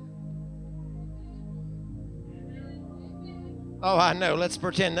 Oh, I know. Let's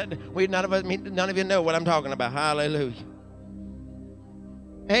pretend that none of you know what I'm talking about. Hallelujah.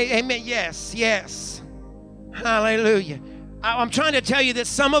 Hey, amen. Yes. Hallelujah. I'm trying to tell you that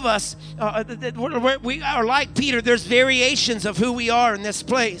some of us, we are like Peter. There's variations of who we are in this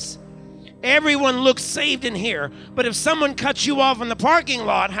place. Everyone looks saved in here. But if someone cuts you off in the parking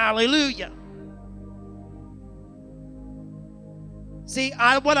lot, hallelujah. See,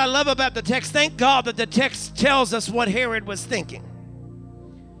 what I love about the text, thank God that the text tells us what Herod was thinking.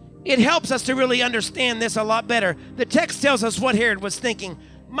 It helps us to really understand this a lot better. The text tells us what Herod was thinking.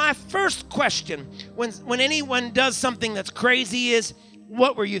 My first question, when anyone does something that's crazy, is,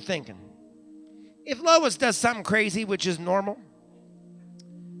 what were you thinking? If Lois does something crazy, which is normal,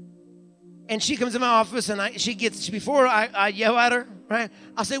 and she comes in my office and before I yell at her, right,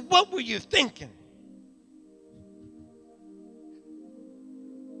 I'll say, what were you thinking?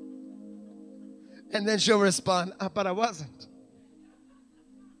 And then she'll respond, but I wasn't.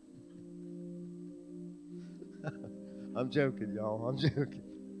 I'm joking, y'all. I'm joking.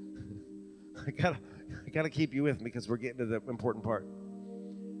 I gotta keep you with me because we're getting to the important part.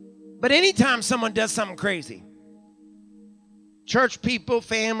 But anytime someone does something crazy, church people,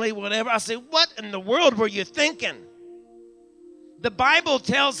 family, whatever, I say, what in the world were you thinking? The Bible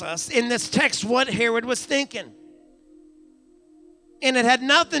tells us in this text what Herod was thinking. And it had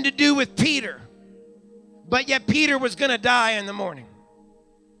nothing to do with Peter. But yet Peter was going to die in the morning.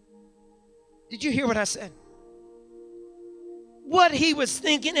 Did you hear what I said? What he was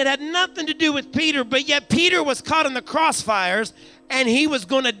thinking, it had nothing to do with Peter, but yet Peter was caught in the crossfires and he was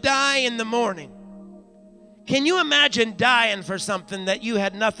going to die in the morning. Can you imagine dying for something that you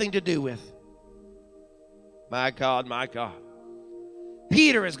had nothing to do with? My God, my God.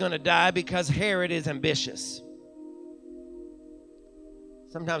 Peter is going to die because Herod is ambitious.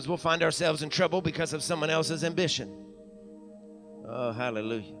 Sometimes we'll find ourselves in trouble because of someone else's ambition. Oh,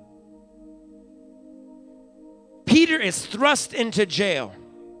 hallelujah. Peter is thrust into jail,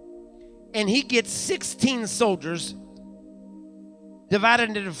 and he gets 16 soldiers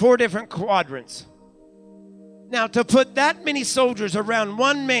divided into 4 different quadrants. Now, to put that many soldiers around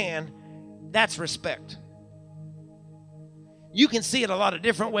one man, that's respect. You can see it a lot of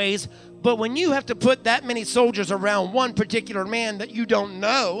different ways, but when you have to put that many soldiers around one particular man that you don't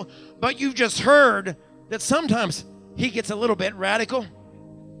know, but you've just heard that sometimes he gets a little bit radical,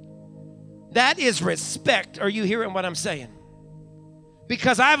 that is respect. Are you hearing what I'm saying?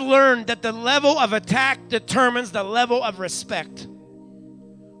 Because I've learned that the level of attack determines the level of respect.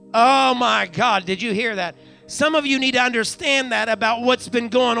 Oh my God, did you hear that? Some of you need to understand that about what's been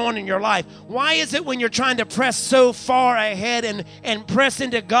going on in your life. Why is it when you're trying to press so far ahead and press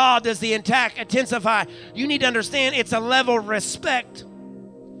into God does the attack intensify? You need to understand it's a level of respect.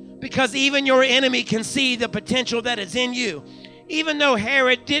 Because even your enemy can see the potential that is in you. Even though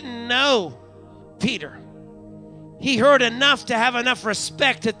Herod didn't know Peter, he heard enough to have enough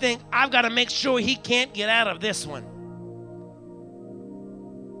respect to think, I've got to make sure he can't get out of this one.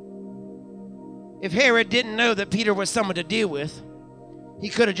 If Herod didn't know that Peter was someone to deal with, he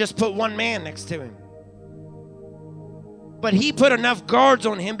could have just put one man next to him. But he put enough guards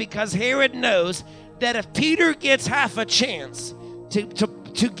on him because Herod knows that if Peter gets half a chance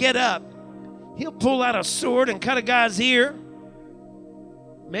to get up, he'll pull out a sword and cut a guy's ear.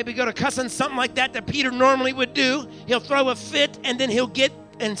 Maybe go to cussing, something like that Peter normally would do. He'll throw a fit and then he'll get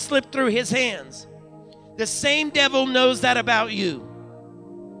and slip through his hands. The same devil knows that about you.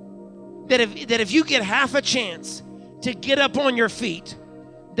 That if you get half a chance to get up on your feet,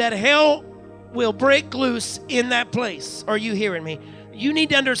 that hell will break loose in that place. Are you hearing me? You need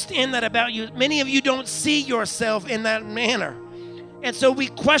to understand that about you. Many of you don't see yourself in that manner. And so we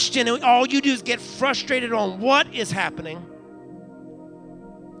question, and all you do is get frustrated on what is happening,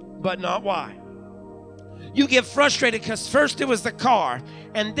 but not why. You get frustrated because first it was the car,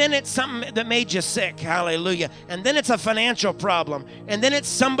 and then it's something that made you sick, hallelujah, and then it's a financial problem, and then it's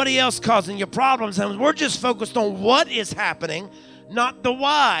somebody else causing you problems, and we're just focused on what is happening, not the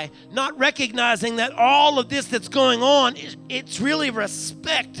why, not recognizing that all of this that's going on, it's really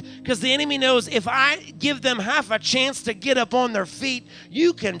respect, because the enemy knows if I give them half a chance to get up on their feet,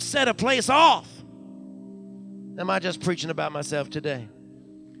 you can set a place off. Am I just preaching about myself today?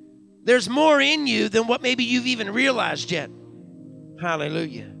 There's more in you than what maybe you've even realized yet.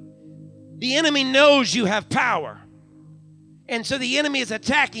 Hallelujah. The enemy knows you have power. And so the enemy is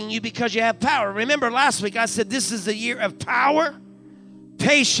attacking you because you have power. Remember last week I said this is the year of power,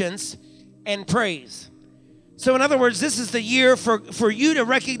 patience, and praise. So in other words, this is the year for you to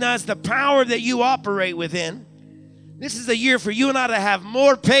recognize the power that you operate within. This is the year for you and I to have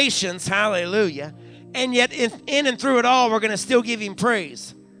more patience. Hallelujah. And yet in and through it all, we're going to still give him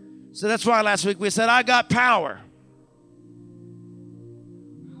praise. So that's why last week we said, I got power.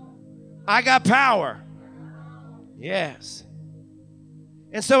 I got power. Yes.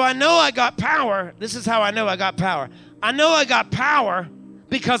 And so I know I got power. This is how I know I got power. I know I got power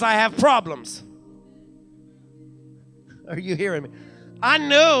because I have problems. Are you hearing me? I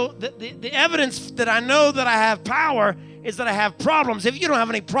know that the evidence that I know that I have power is that I have problems. If you don't have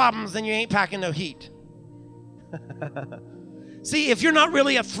any problems, then you ain't packing no heat. See, if you're not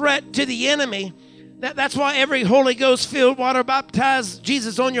really a threat to the enemy, that's why every Holy Ghost-filled, water-baptized,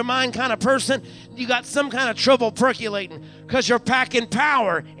 Jesus-on your mind kind of person, you got some kind of trouble percolating because you're packing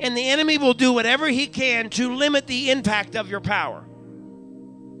power, and the enemy will do whatever he can to limit the impact of your power.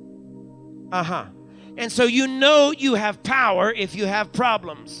 And so you know you have power if you have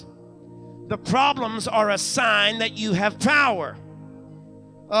problems. The problems are a sign that you have power.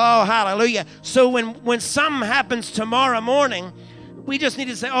 Oh, hallelujah. So when something happens tomorrow morning, we just need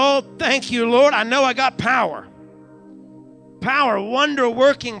to say, oh, thank you, Lord. I know I got power. Power,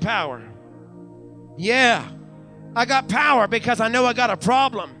 wonder-working power. Yeah, I got power because I know I got a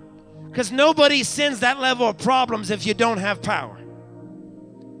problem. Because nobody sends that level of problems if you don't have power.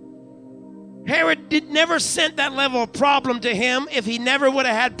 Herod never sent that level of problem to him if he never would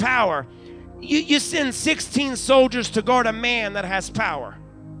have had power. You send 16 soldiers to guard a man that has power.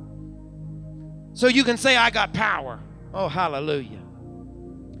 So you can say, I got power. Oh, hallelujah.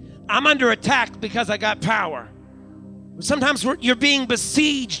 I'm under attack because I got power. Sometimes you're being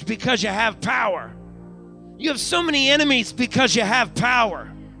besieged because you have power. You have so many enemies because you have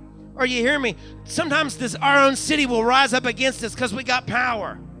power. Are you hearing me? Sometimes our own city will rise up against us because we got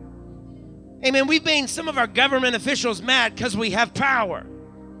power. Amen. We've made some of our government officials mad because we have power.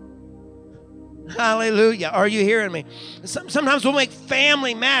 Hallelujah. Are you hearing me? Sometimes we'll make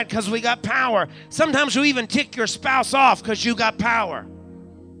family mad because we got power. Sometimes you even tick your spouse off because you got power.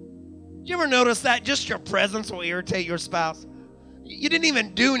 Did you ever notice that? Just your presence will irritate your spouse. You didn't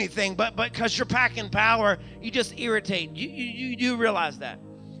even do anything, but because you're packing power, you just irritate. You do realize that.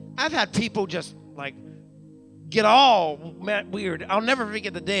 I've had people just like get all weird. I'll never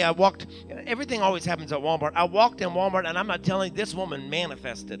forget the day I walked. Everything always happens at Walmart. I walked in Walmart, and I'm not telling you, this woman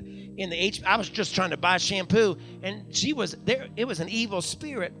manifested in the I was just trying to buy shampoo, and she was there. It was an evil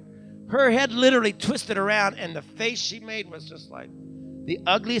spirit. Her head literally twisted around, and the face she made was just like the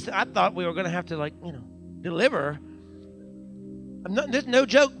ugliest. I thought we were going to have to deliver her. There's no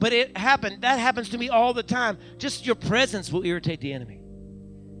joke, but it happened. That happens to me all the time. Just your presence will irritate the enemy.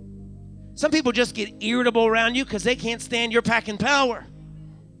 Some people just get irritable around you because they can't stand your packing power.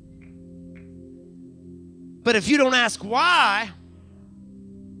 But if you don't ask why,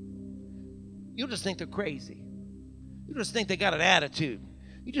 you'll just think they're crazy. You just think they got an attitude.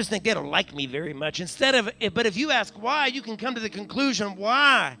 You just think they don't like me very much. But if you ask why, you can come to the conclusion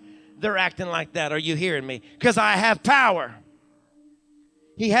why they're acting like that. Are you hearing me? Because I have power.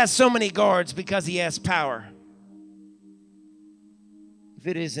 He has so many guards because he has power. If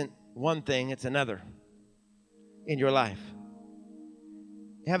it isn't one thing, it's another in your life.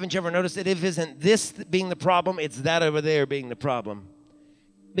 Haven't you ever noticed that if isn't this being the problem, it's that over there being the problem?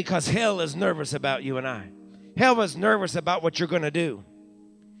 Because hell is nervous about you and I. Hell is nervous about what you're going to do.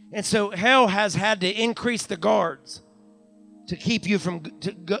 And so hell has had to increase the guards to keep you from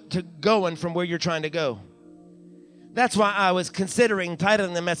going from where you're trying to go. That's why I was considering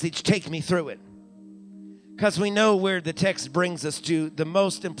titling the message, Take Me Through It. Because we know where the text brings us to, the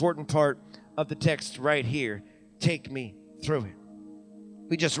most important part of the text right here. Take me through it.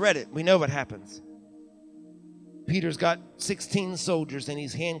 We just read it. We know what happens. Peter's got 16 soldiers and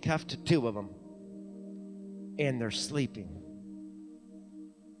he's handcuffed to 2 of them. And they're sleeping.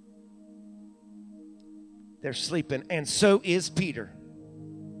 They're sleeping. And so is Peter.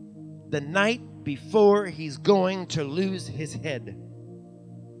 The night before he's going to lose his head.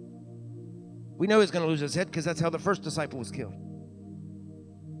 We know he's going to lose his head because that's how the first disciple was killed.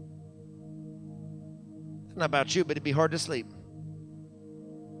 It's not about you, but it'd be hard to sleep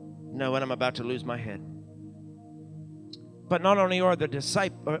knowing I'm about to lose my head. But not only are the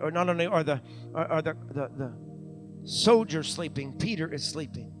the soldiers sleeping, Peter is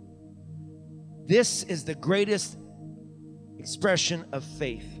sleeping. This is the greatest expression of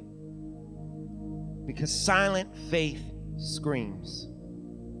faith. Because silent faith screams.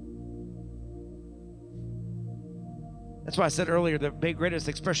 That's why I said earlier, the greatest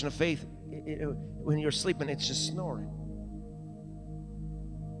expression of faith, when you're sleeping, it's just snoring.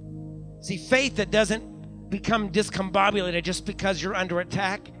 See, faith that doesn't become discombobulated just because you're under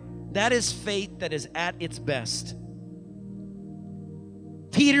attack, that is faith that is at its best.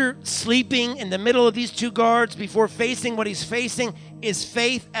 Peter sleeping in the middle of these 2 guards before facing what he's facing is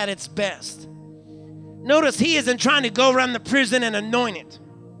faith at its best. Notice he isn't trying to go around the prison and anoint it.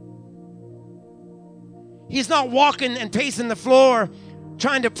 He's not walking and pacing the floor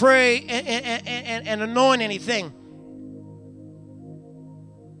trying to pray and anoint anything.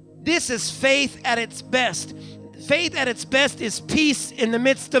 This is faith at its best. Faith at its best is peace in the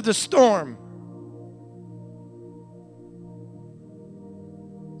midst of the storm.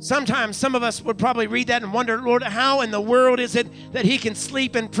 Sometimes some of us would probably read that and wonder, Lord, how in the world is it that he can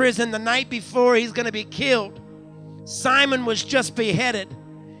sleep in prison the night before he's going to be killed? Simon was just beheaded,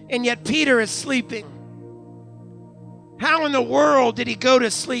 and yet Peter is sleeping. How in the world did he go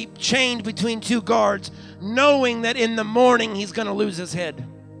to sleep chained between 2 guards, knowing that in the morning he's going to lose his head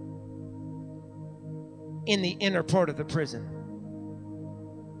in the inner part of the prison?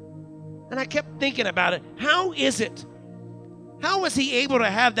 And I kept thinking about it. How is it How was he able to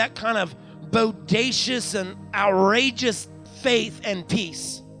have that kind of bodacious and outrageous faith and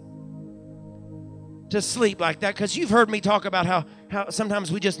peace to sleep like that? Because you've heard me talk about how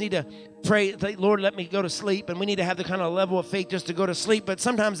sometimes we just need to pray, Lord, let me go to sleep, and we need to have the kind of level of faith just to go to sleep, but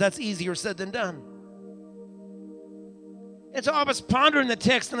sometimes that's easier said than done. And so I was pondering the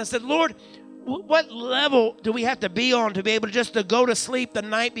text, and I said, Lord, what level do we have to be on to be able to go to sleep the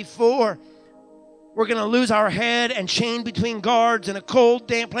night before we're going to lose our head and chained between guards in a cold,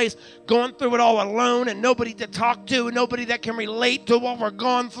 damp place, going through it all alone and nobody to talk to and nobody that can relate to what we're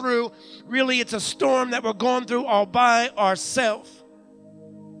going through? Really, it's a storm that we're going through all by ourselves.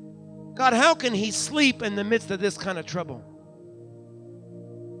 God, how can he sleep in the midst of this kind of trouble?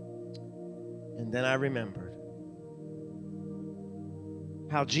 And then I remembered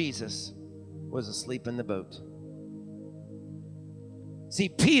how Jesus was asleep in the boat. See,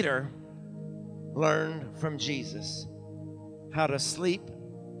 Peter learned from Jesus how to sleep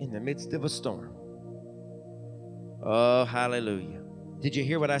in the midst of a storm. Oh, hallelujah. Did you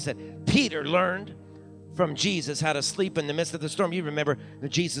hear what I said? Peter learned from Jesus how to sleep in the midst of the storm. You remember that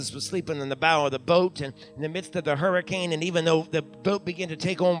Jesus was sleeping in the bow of the boat and in the midst of the hurricane, and even though the boat began to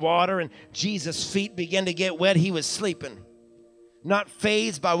take on water and Jesus' feet began to get wet, he was sleeping, not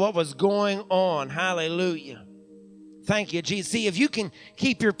fazed by what was going on. Hallelujah. Thank you, Jesus. See, if you can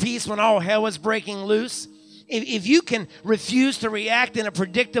keep your peace when all hell is breaking loose, if you can refuse to react in a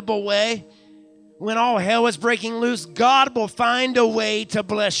predictable way when all hell is breaking loose, God will find a way to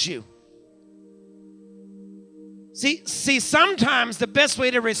bless you. See, sometimes the best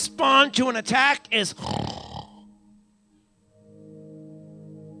way to respond to an attack is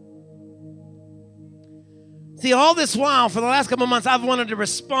see, all this while, for the last couple of months, I've wanted to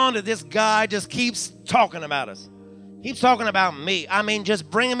respond to this guy just keeps talking about us. Keeps talking about me. I mean, just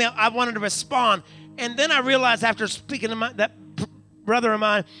bring him out. I wanted to respond. And then I realized after speaking to that brother of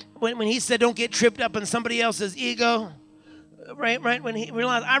mine, when he said, don't get tripped up in somebody else's ego, right? When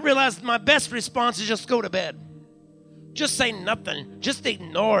I realized my best response is just go to bed. Just say nothing. Just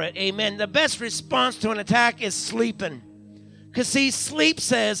ignore it. Amen. The best response to an attack is sleeping. Because see, sleep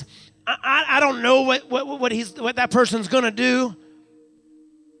says, I don't know what that person's going to do.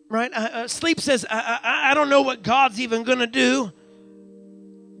 Right? Sleep says, I don't know what God's even going to do,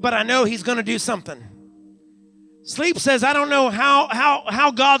 but I know he's going to do something. Sleep says, I don't know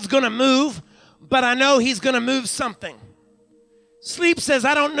how God's going to move, but I know he's going to move something. Sleep says,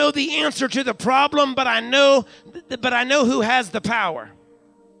 I don't know the answer to the problem, but I know who has the power.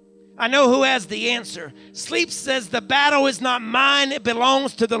 I know who has the answer. Sleep says, the battle is not mine, it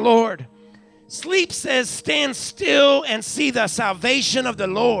belongs to the Lord. Sleep says, stand still and see the salvation of the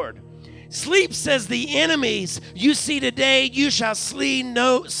Lord. Sleep says, the enemies you see today, you shall see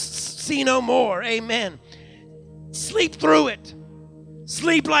no more. Amen. Sleep through it.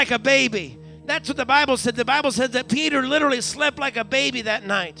 Sleep like a baby. That's what the Bible said. The Bible said that Peter literally slept like a baby that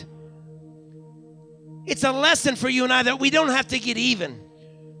night. It's a lesson for you and I that we don't have to get even,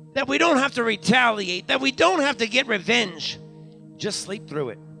 that we don't have to retaliate, that we don't have to get revenge. Just sleep through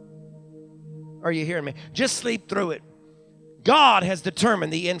it. Are you hearing me? Just sleep through it. God has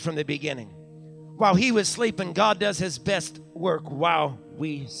determined the end from the beginning. While he was sleeping, God does his best work while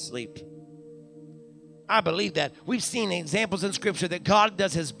we sleep. I believe that. We've seen examples in Scripture that God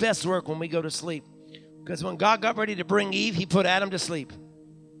does his best work when we go to sleep. Because when God got ready to bring Eve, he put Adam to sleep.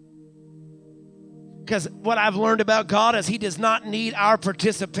 Because what I've learned about God is he does not need our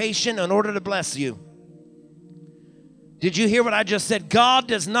participation in order to bless you. Did you hear what I just said? God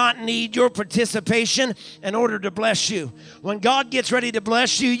does not need your participation in order to bless you. When God gets ready to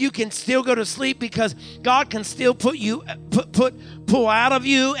bless you, you can still go to sleep because God can still pull out of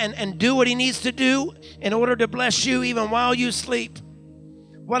you and do what he needs to do in order to bless you even while you sleep.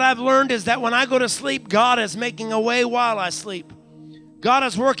 What I've learned is that when I go to sleep, God is making a way while I sleep. God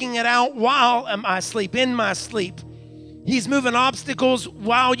is working it out while I sleep, in my sleep. He's moving obstacles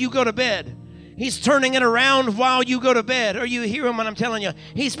while you go to bed. He's turning it around while you go to bed. Are you hearing what I'm telling you?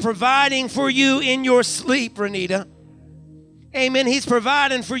 He's providing for you in your sleep, Renita. Amen. He's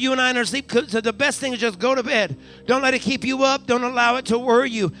providing for you and I in our sleep. So the best thing is just go to bed. Don't let it keep you up. Don't allow it to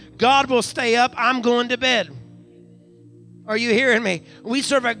worry you. God will stay up. I'm going to bed. Are you hearing me? We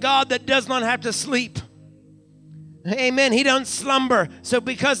serve a God that does not have to sleep. Amen. He don't slumber. So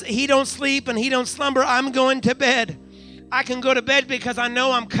because he don't sleep and he don't slumber, I'm going to bed. I can go to bed because I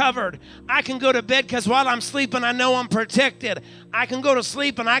know I'm covered. I can go to bed because while I'm sleeping, I know I'm protected. I can go to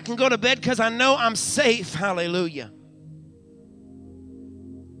sleep and I can go to bed because I know I'm safe. Hallelujah.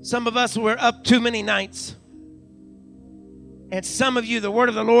 Some of us were up too many nights. And some of you, the word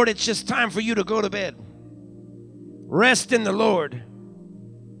of the Lord, it's just time for you to go to bed. Rest in the Lord.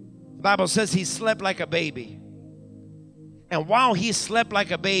 The Bible says he slept like a baby. And while he slept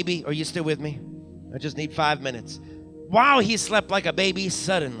like a baby, are you still with me? I just need 5 minutes. While he slept like a baby,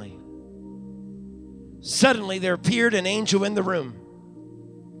 suddenly there appeared an angel in the room.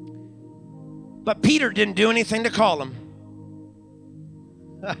 But Peter didn't do anything to call him.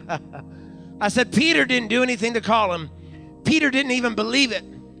 I said, Peter didn't do anything to call him. Peter didn't even believe it.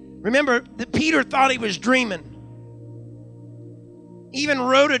 Remember, Peter thought he was dreaming. Even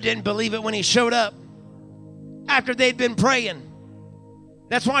Rhoda didn't believe it when he showed up after they'd been praying.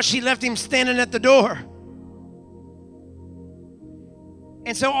 That's why she left him standing at the door.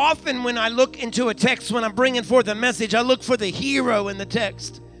 And so often when I look into a text, when I'm bringing forth a message, I look for the hero in the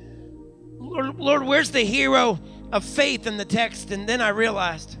text. Lord, where's the hero of faith in the text? And then I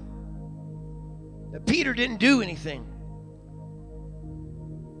realized that Peter didn't do anything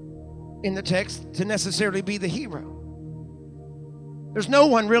in the text to necessarily be the hero. There's no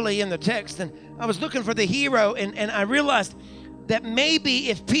one really in the text. And I was looking for the hero, and I realized that maybe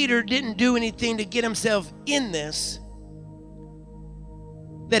if Peter didn't do anything to get himself in this,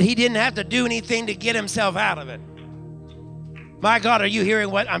 that he didn't have to do anything to get himself out of it. My God, are you hearing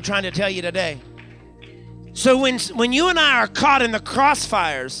what I'm trying to tell you today? So when you and I are caught in the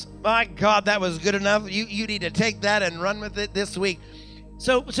crossfires, my God, that was good enough. You need to take that and run with it this week.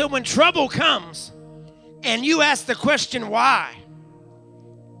 So when trouble comes and you ask the question, why?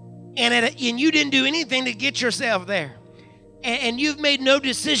 And you didn't do anything to get yourself there. And you've made no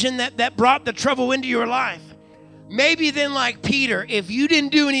decision that brought the trouble into your life. Maybe then, like Peter, if you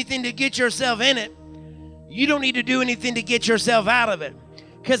didn't do anything to get yourself in it, you don't need to do anything to get yourself out of it.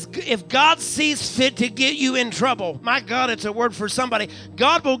 Because if God sees fit to get you in trouble, my God, it's a word for somebody.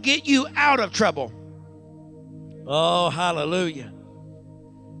 God will get you out of trouble. Oh, hallelujah.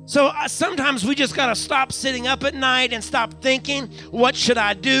 So sometimes we just got to stop sitting up at night and stop thinking, what should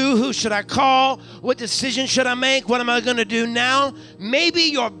I do? Who should I call? What decision should I make? What am I going to do now? Maybe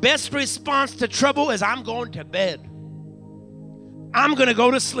your best response to trouble is, I'm going to bed. I'm going to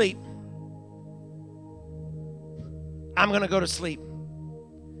go to sleep. I'm going to go to sleep.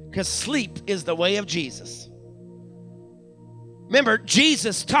 Because sleep is the way of Jesus. Remember,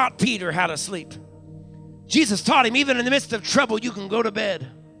 Jesus taught Peter how to sleep. Jesus taught him, even in the midst of trouble, you can go to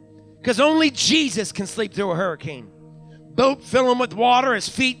bed. Because only Jesus can sleep through a hurricane. Boat filling with water, his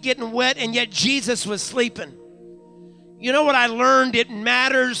feet getting wet, and yet Jesus was sleeping. You know what I learned? It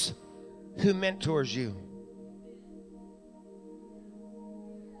matters who mentors you.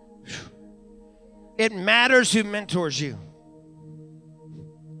 It matters who mentors you.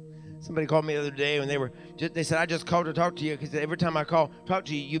 Somebody called me the other day and they said, I just called to talk to you because every time I talk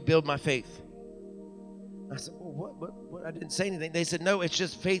to you, you build my faith. I said, well, what? I didn't say anything. They said, no, it's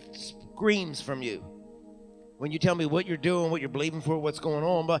just faith screams from you. When you tell me what you're doing, what you're believing for, what's going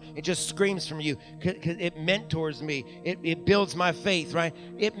on, but it just screams from you because it mentors me. It builds my faith, right?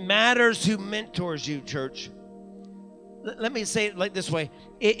 It matters who mentors you, church. Let me say it like this way.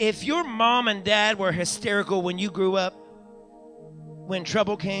 If your mom and dad were hysterical when you grew up, when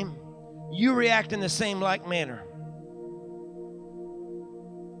trouble came, you react in the same like manner.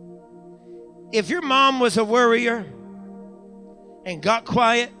 If your mom was a worrier and got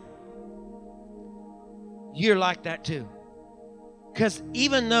quiet, you're like that too. Because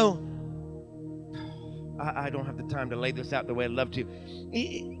even though I don't have the time to lay this out the way I'd love to,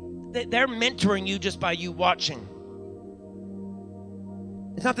 they're mentoring you just by you watching.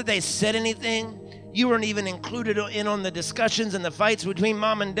 It's not that they said anything. You weren't even included in on the discussions and the fights between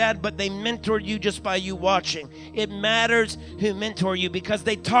mom and dad, but they mentored you just by you watching. It matters who mentor you because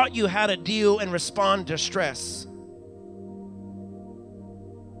they taught you how to deal and respond to stress.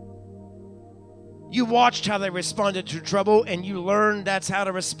 You watched how they responded to trouble and you learned that's how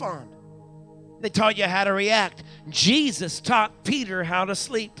to respond. They taught you how to react. Jesus taught Peter how to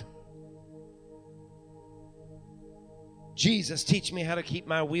sleep. Jesus, teach me how to keep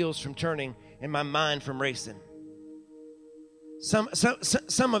my wheels from turning and my mind from racing. Some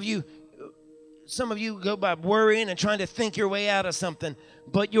of you go by worrying and trying to think your way out of something,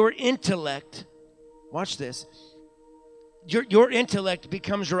 but your intellect, watch this, your intellect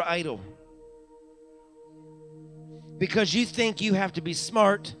becomes your idol. Because you think you have to be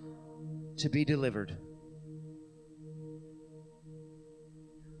smart to be delivered.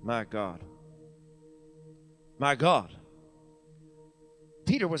 My God. My God.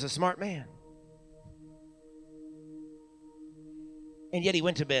 Peter was a smart man. And yet he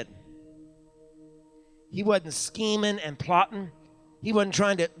went to bed. He wasn't scheming and plotting. He wasn't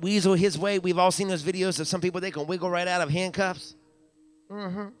trying to weasel his way. We've all seen those videos of some people, they can wiggle right out of handcuffs.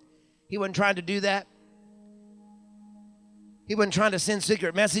 He wasn't trying to do that. He wasn't trying to send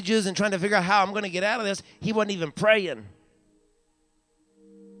secret messages and trying to figure out how I'm going to get out of this. He wasn't even praying.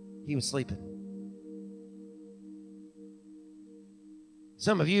 He was sleeping.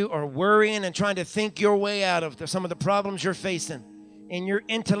 Some of you are worrying and trying to think your way out of some of the problems you're facing, and your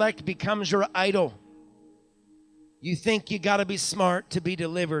intellect becomes your idol. You think you got to be smart to be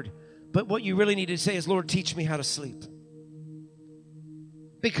delivered, but what you really need to say is, Lord, teach me how to sleep.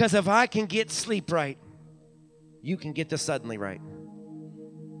 Because if I can get sleep right, you can get the suddenly right.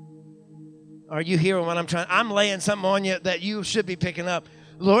 Are you hearing what I'm trying? I'm laying something on you that you should be picking up.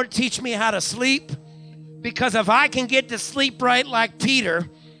 Lord, teach me how to sleep. Because if I can get to sleep right like Peter,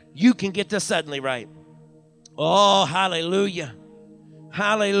 you can get to suddenly right. Oh, hallelujah.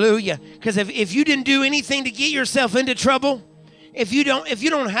 Hallelujah. Because if you didn't do anything to get yourself into trouble, if you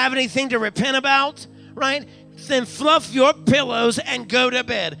don't have anything to repent about, right, then fluff your pillows and go to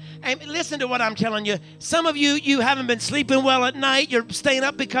bed. And listen to what I'm telling you. Some of you haven't been sleeping well at night. You're staying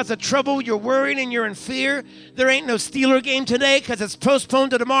up because of trouble. You're worried and you're in fear. There ain't no Steeler game today because it's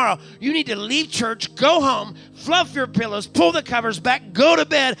postponed to tomorrow. You need to leave church, go home, fluff your pillows, pull the covers back, go to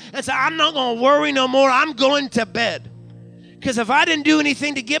bed, and say, I'm not going to worry no more. I'm going to bed. Because if I didn't do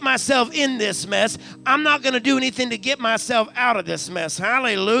anything to get myself in this mess, I'm not going to do anything to get myself out of this mess.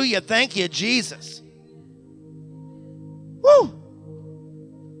 Hallelujah. Thank you, Jesus. Woo!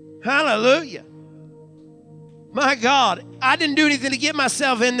 Hallelujah. My God, I didn't do anything to get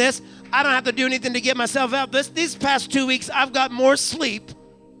myself in this. I don't have to do anything to get myself out. These past 2 weeks, I've got more sleep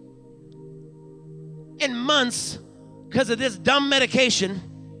in months because of this dumb medication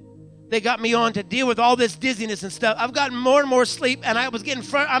they got me on to deal with all this dizziness and stuff. I've gotten more and more sleep, and I was getting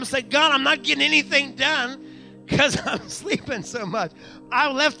I'm saying, God, I'm not getting anything done because I'm sleeping so much. I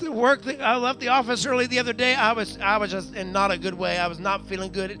left the office early the other day. I was just in not a good way. I was not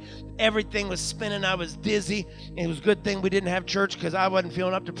feeling good. Everything was spinning. I was dizzy. And it was a good thing we didn't have church because I wasn't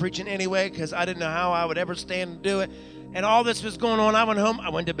feeling up to preaching anyway because I didn't know how I would ever stand and do it. And all this was going on. I went home. I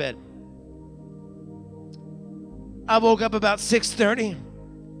went to bed. I woke up about 6:30,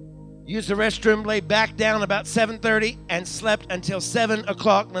 used the restroom, laid back down about 7:30, and slept until 7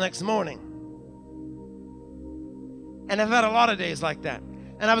 o'clock the next morning. And I've had a lot of days like that.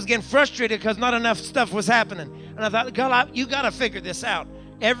 And I was getting frustrated because not enough stuff was happening. And I thought, God, you got to figure this out.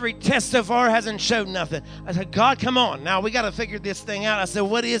 Every test so far hasn't showed nothing. I said, God, come on. Now we got to figure this thing out. I said,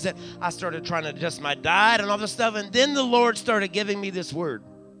 what is it? I started trying to adjust my diet and all this stuff. And then the Lord started giving me this word.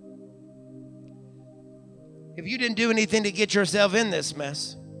 If you didn't do anything to get yourself in this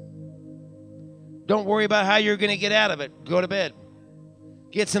mess, don't worry about how you're going to get out of it. Go to bed.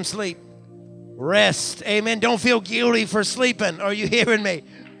 Get some sleep. Rest. Amen. Don't feel guilty for sleeping. Are you hearing me?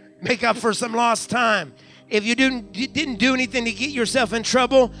 Make up for some lost time. If you didn't do anything to get yourself in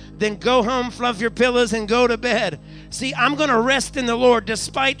trouble, then go home, fluff your pillows, and go to bed. See, I'm going to rest in the Lord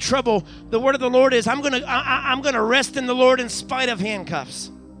despite trouble. The word of the Lord is I'm going to rest in the Lord in spite of handcuffs.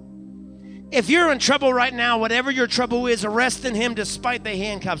 If you're in trouble right now, whatever your trouble is, rest in Him despite the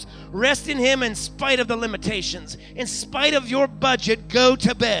handcuffs. Rest in Him in spite of the limitations. In spite of your budget, go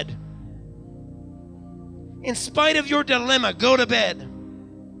to bed. In spite of your dilemma, go to bed.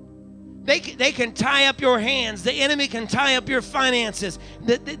 They can tie up your hands. The enemy can tie up your finances,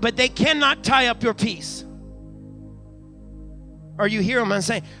 but they cannot tie up your peace. Are you hearing what I'm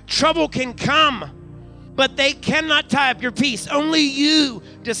saying? Trouble can come, but they cannot tie up your peace. Only you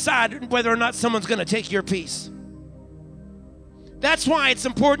decide whether or not someone's going to take your peace. That's why it's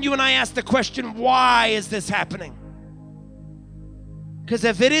important you and I ask the question, why is this happening? Because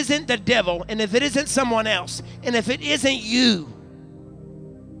if it isn't the devil, and if it isn't someone else, and if it isn't you,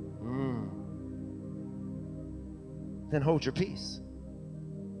 then hold your peace.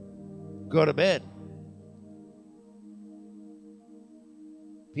 Go to bed.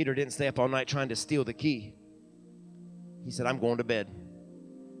 Peter didn't stay up all night trying to steal the key. He said, I'm going to bed.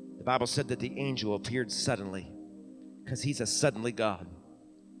 The Bible said that the angel appeared suddenly because He's a suddenly God.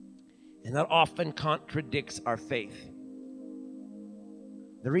 And that often contradicts our faith.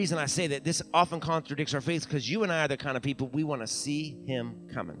 The reason I say that this often contradicts our faith is because you and I are the kind of people, we want to see Him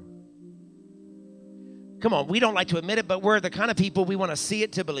coming. Come on, we don't like to admit it, but we're the kind of people, we want to see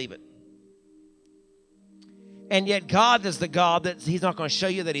it to believe it. And yet God is the God that He's not going to show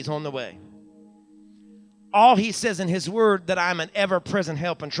you that He's on the way. All He says in His word that I'm an ever-present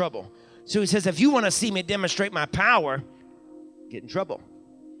help in trouble. So He says, if you want to see me demonstrate my power, get in trouble.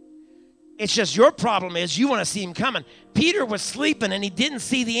 It's just your problem is you want to see Him coming. Peter was sleeping and he didn't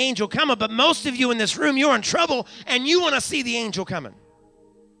see the angel coming, but most of you in this room, you're in trouble and you want to see the angel coming.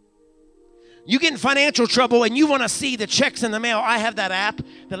 You get in financial trouble and you want to see the checks in the mail. I have that app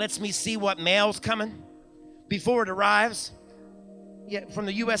that lets me see what mail's coming before it arrives. Yeah, from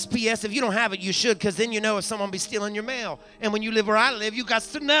the USPS. If you don't have it, you should, because then you know if someone be stealing your mail. And when you live where I live, you got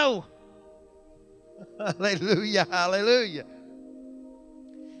to know. Hallelujah, hallelujah.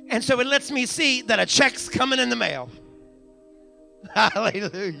 And so it lets me see that a check's coming in the mail.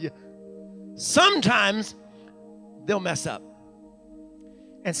 Hallelujah. Sometimes they'll mess up.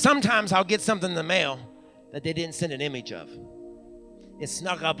 And sometimes I'll get something in the mail that they didn't send an image of. It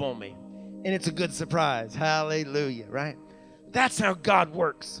snuck up on me. And it's a good surprise. Hallelujah, right? That's how God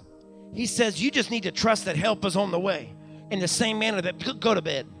works. He says you just need to trust that help is on the way. In the same manner that go to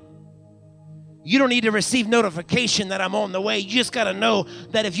bed. You don't need to receive notification that I'm on the way. You just got to know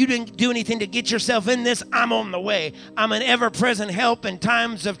that if you didn't do anything to get yourself in this, I'm on the way. I'm an ever-present help in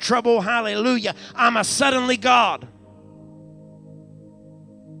times of trouble. Hallelujah. I'm a suddenly God.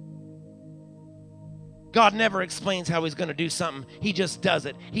 God never explains how he's going to do something. He just does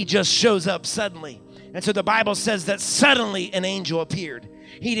it. He just shows up suddenly. And so the Bible says that suddenly an angel appeared.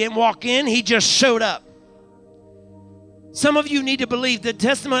 He didn't walk in. He just showed up. Some of you need to believe the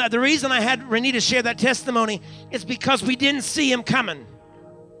testimony. The reason I had Renita share that testimony is because we didn't see him coming.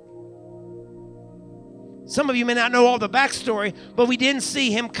 Some of you may not know all the backstory, but we didn't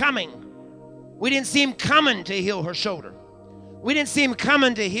see him coming. We didn't see him coming to heal her shoulder. We didn't see him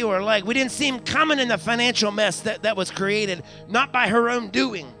coming to heal her leg. We didn't see him coming in the financial mess that was created, not by her own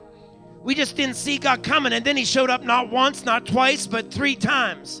doing. We just didn't see God coming. And then he showed up not once, not twice, but 3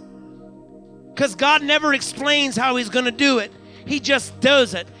 times. Because God never explains how he's going to do it. He just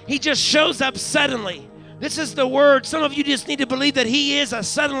does it. He just shows up suddenly. This is the word. Some of you just need to believe that he is a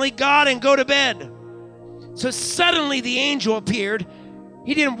suddenly God and go to bed. So suddenly the angel appeared.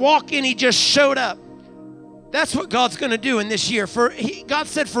 He didn't walk in. He just showed up. That's what God's going to do in this year. God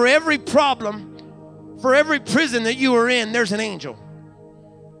said for every problem, for every prison that you are in, there's an angel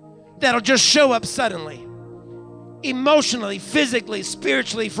that'll just show up suddenly. Emotionally, physically,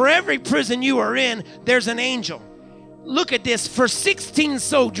 spiritually, for every prison you are in, there's an angel. Look at this. For 16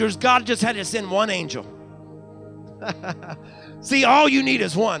 soldiers, God just had to send 1 angel. See, all you need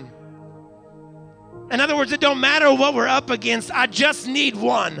is 1. In other words, it don't matter what we're up against. I just need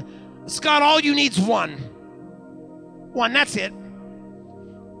 1. Scott, all you need is 1. 1, that's it.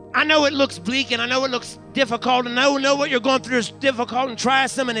 I know it looks bleak and I know it looks difficult and I know what you're going through is difficult and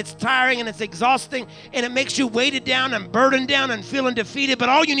tiresome and it's tiring and it's exhausting and it makes you weighted down and burdened down and feeling defeated, but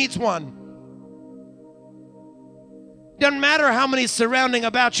all you need is 1. Doesn't matter how many surrounding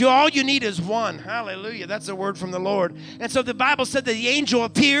about you, all you need is 1. Hallelujah, that's a word from the Lord. And so the Bible said that the angel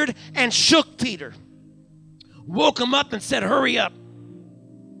appeared and shook Peter, woke him up and said, hurry up.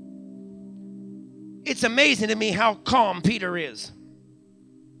 It's amazing to me how calm Peter is.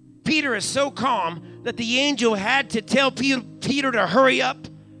 Peter is so calm that the angel had to tell Peter to hurry up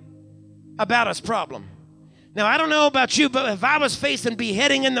about his problem. Now, I don't know about you, but if I was facing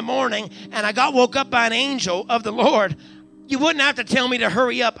beheading in the morning and I got woke up by an angel of the Lord, you wouldn't have to tell me to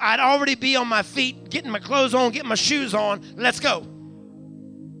hurry up. I'd already be on my feet, getting my clothes on, getting my shoes on. Let's go.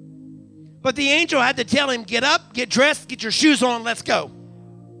 But the angel had to tell him, get up, get dressed, get your shoes on, let's go.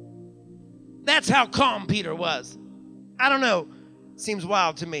 That's how calm Peter was. I don't know. Seems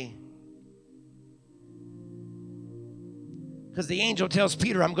wild to me. Because the angel tells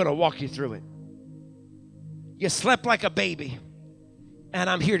Peter, I'm going to walk you through it. You slept like a baby, and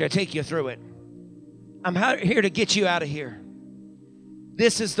I'm here to take you through it. I'm here to get you out of here.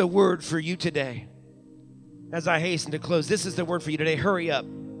 This is the word for you today. As I hasten to close, this is the word for you today. Hurry up.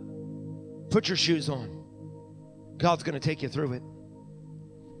 Put your shoes on. God's going to take you through it.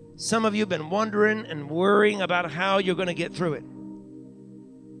 Some of you have been wondering and worrying about how you're going to get through it.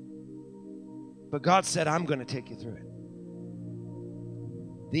 But God said, I'm going to take you through it.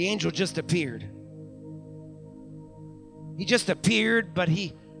 The angel just appeared. He just appeared, but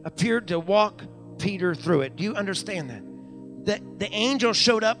he appeared to walk Peter through it. Do you understand that? The angel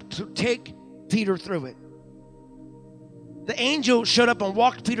showed up to take Peter through it. The angel showed up and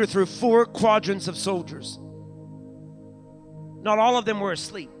walked Peter through 4 quadrants of soldiers. Not all of them were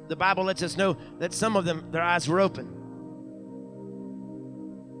asleep. The Bible lets us know that some of them, their eyes were open.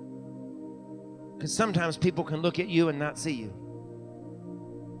 Because sometimes people can look at you and not see you.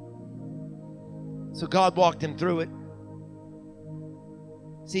 So God walked him through it.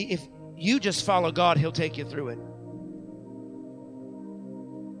 See, if you just follow God, he'll take you through it.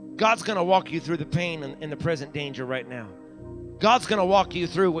 God's going to walk you through the pain and the present danger right now. God's going to walk you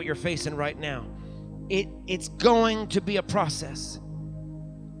through what you're facing right now. It's going to be a process,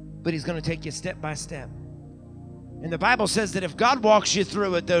 but he's going to take you step by step. And the Bible says that if God walks you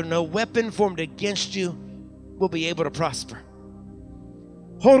through it, though, no weapon formed against you will be able to prosper.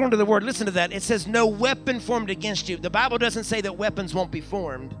 Hold on to the word. Listen to that. It says, no weapon formed against you. The Bible doesn't say that weapons won't be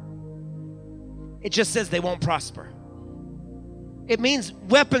formed. It just says they won't prosper. It means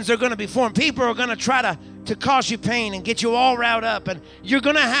weapons are going to be formed. People are going to try to cause you pain and get you all riled up. And you're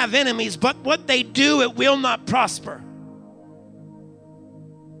going to have enemies, but what they do, it will not prosper.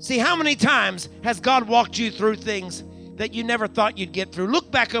 See, how many times has God walked you through things that you never thought you'd get through?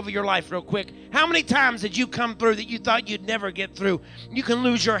 Look back over your life real quick. How many times did you come through that you thought you'd never get through? You can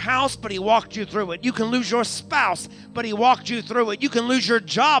lose your house, but he walked you through it. You can lose your spouse, but he walked you through it. You can lose your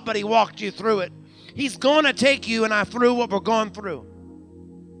job, but he walked you through it. He's going to take you and I through what we're going through.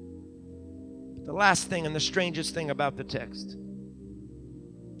 The last thing and the strangest thing about the text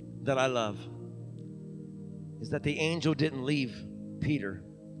that I love is that the angel didn't leave Peter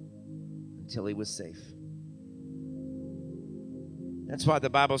until he was safe. That's why the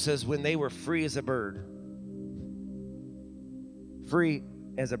Bible says when they were free as a bird, free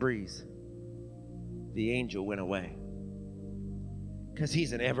as a breeze, the angel went away. Because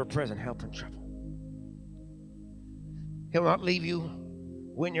he's an ever-present help in trouble. He'll not leave you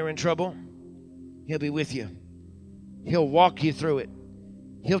when you're in trouble. He'll be with you. He'll walk you through it.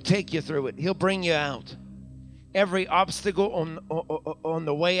 He'll take you through it. He'll bring you out. Every obstacle on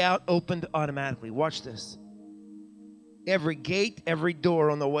the way out opened automatically. Watch this. Every gate, every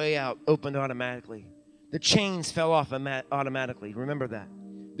door on the way out opened automatically. The chains fell off automatically. Remember that.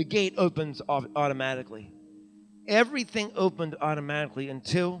 The gate opens automatically. Everything opened automatically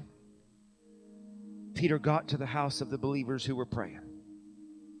until Peter got to the house of the believers who were praying.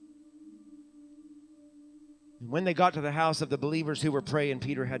 And when they got to the house of the believers who were praying,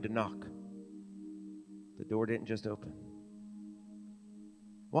 Peter had to knock. The door didn't just open.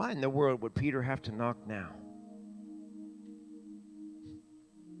 Why in the world would Peter have to knock now?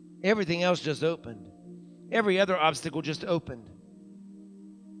 Everything else just opened. Every other obstacle just opened.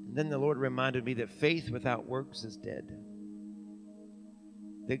 And then the Lord reminded me that faith without works is dead.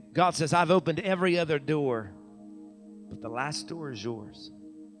 That God says, I've opened every other door, but the last door is yours.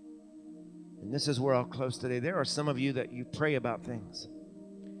 And this is where I'll close today. There are some of you that you pray about things,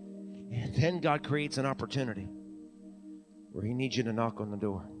 and then God creates an opportunity where he needs you to knock on the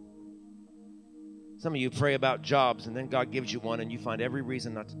door. Some of you pray about jobs, and then God gives you one, and you find every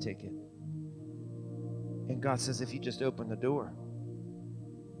reason not to take it. And God says, if you just open the door.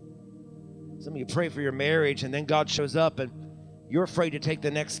 Some of you pray for your marriage, and then God shows up, and you're afraid to take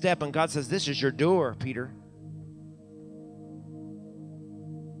the next step, and God says, this is your door, Peter.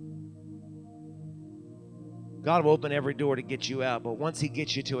 God will open every door to get you out, but once he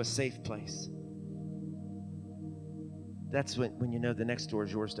gets you to a safe place, that's when you know the next door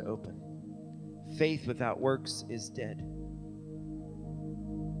is yours to open. Faith without works is dead.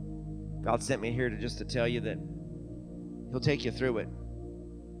 God sent me here to tell you that he'll take you through it,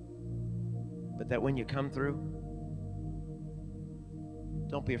 but that when you come through,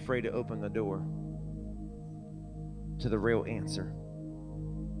 don't be afraid to open the door to the real answer.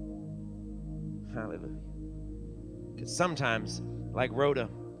 Hallelujah. Because sometimes, like Rhoda,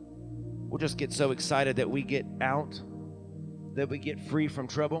 we'll just get so excited that we get out, that we get free from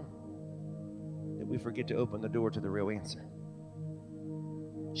trouble, that we forget to open the door to the real answer.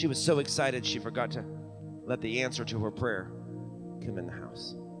 She was so excited she forgot to let the answer to her prayer come in the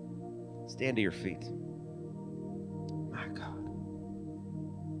house. Stand to your feet. My God.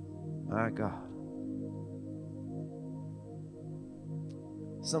 My God.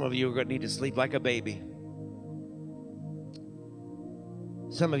 Some of you are going to need to sleep like a baby.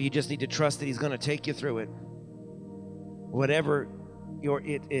 Some of you just need to trust that he's going to take you through it. Whatever your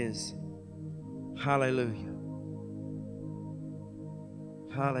it is. Hallelujah.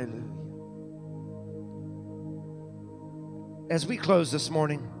 Hallelujah. As we close this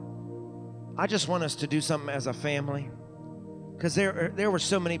morning, I just want us to do something as a family, because there were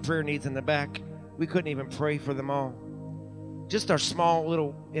so many prayer needs in the back. We couldn't even pray for them all. Just our small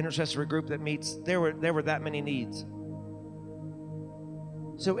little intercessory group that meets, there were that many needs.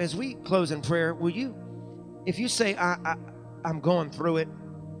 So as we close in prayer, will you, if you say, I'm going through it,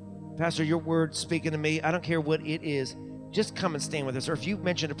 Pastor, your word's speaking to me, I don't care what it is, just come and stand with us. Or if you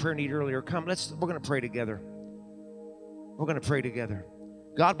mentioned a prayer need earlier, come, we're going to pray together. We're going to pray together.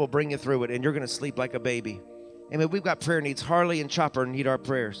 God will bring you through it, and you're going to sleep like a baby. Amen. We've got prayer needs. Harley and Chopper need our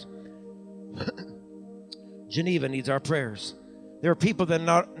prayers. Geneva needs our prayers. There are people that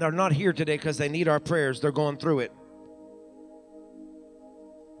are not here today because they need our prayers. They're going through it.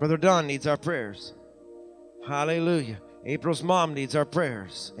 Brother Don needs our prayers. Hallelujah. April's mom needs our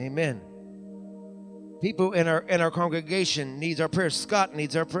prayers. Amen. People in our congregation needs our prayers. Scott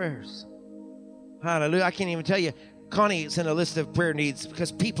needs our prayers. Hallelujah. I can't even tell you. Connie sent a list of prayer needs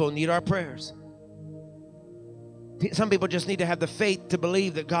because people need our prayers. Some people just need to have the faith to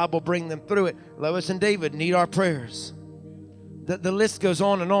believe that God will bring them through it. Lois and David need our prayers. The list goes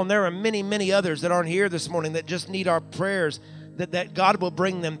on and on. There are many, many others that aren't here this morning that just need our prayers, that God will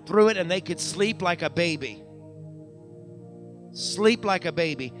bring them through it and they could sleep like a baby. Sleep like a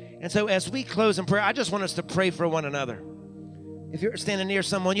baby. And so as we close in prayer, I just want us to pray for one another. If you're standing near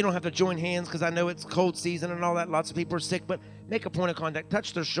someone, you don't have to join hands because I know it's cold season and all that. Lots of people are sick, but make a point of contact.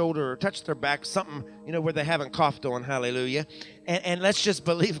 Touch their shoulder or touch their back, something, where they haven't coughed on. Hallelujah. And let's just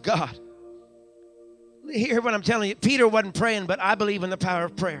believe God. Hear what I'm telling you. Peter wasn't praying, but I believe in the power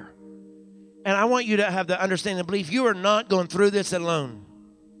of prayer. And I want you to have the understanding and belief you are not going through this alone.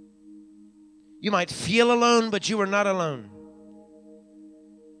 You might feel alone, but you are not alone.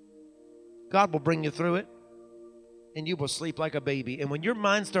 God will bring you through it. And you will sleep like a baby. And when your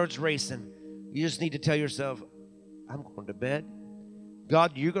mind starts racing, you just need to tell yourself, I'm going to bed.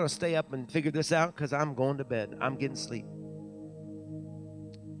 God, you're going to stay up and figure this out because I'm going to bed. I'm getting sleep.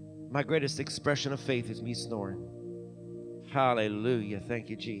 My greatest expression of faith is me snoring. Hallelujah. Thank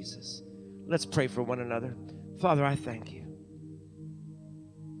you, Jesus. Let's pray for one another. Father, I thank you.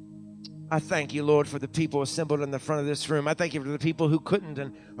 I thank you, Lord, for the people assembled in the front of this room. I thank you for the people who couldn't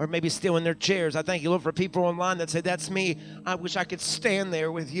or maybe still in their chairs. I thank you, Lord, for people online that say, that's me. I wish I could stand there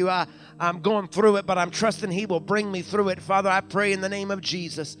with you. I'm going through it, but I'm trusting He will bring me through it. Father, I pray in the name of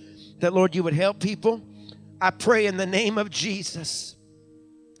Jesus that, Lord, you would help people. I pray in the name of Jesus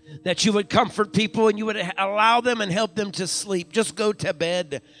that you would comfort people and you would allow them and help them to sleep. Just go to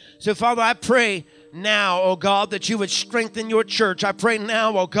bed. So, Father, I pray now, oh God, that you would strengthen your church. I pray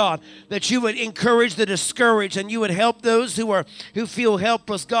now, oh God, that you would encourage the discouraged and you would help those who feel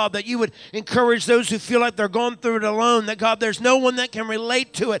helpless, God, that you would encourage those who feel like they're going through it alone, that, God, there's no one that can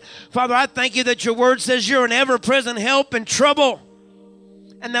relate to it. Father, I thank you that your word says you're an ever-present help in trouble.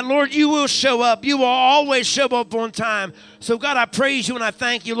 And that, Lord, you will show up. You will always show up on time. So, God, I praise you and I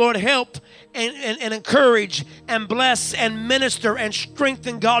thank you, Lord. Help and encourage and bless and minister and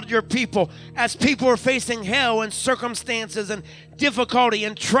strengthen, God, your people. As people are facing hell and circumstances and difficulty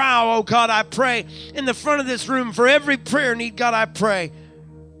and trial, oh, God, I pray in the front of this room for every prayer need, God, I pray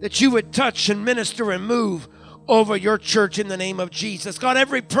that you would touch and minister and move over your church in the name of Jesus. God,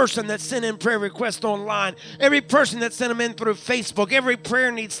 every person that sent in prayer requests online, every person that sent them in through Facebook, every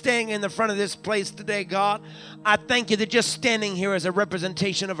prayer need staying in the front of this place today, God, I thank you that just standing here as a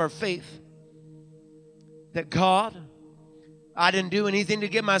representation of our faith, that God, I didn't do anything to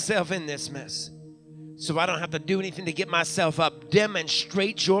get myself in this mess, so I don't have to do anything to get myself up.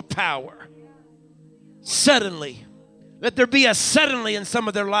 Demonstrate your power. Suddenly. Let there be a suddenly in some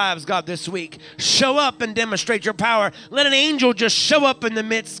of their lives, God, this week. Show up and demonstrate your power. Let an angel just show up in the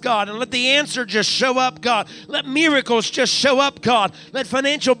midst, God, and let the answer just show up, God. Let miracles just show up, God. Let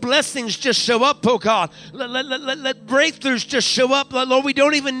financial blessings just show up, oh God. Let breakthroughs just show up. Lord, we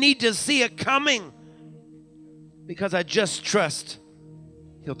don't even need to see it coming because I just trust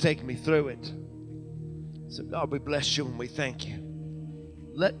He'll take me through it. So, God, we bless you and we thank you.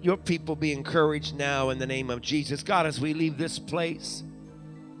 Let your people be encouraged now in the name of Jesus. God, as we leave this place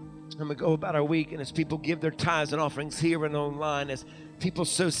and we go about our week and as people give their tithes and offerings here and online, as people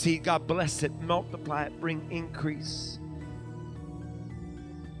sow seed, God bless it, multiply it, bring increase.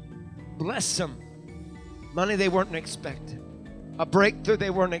 Bless them. Money they weren't expecting. A breakthrough they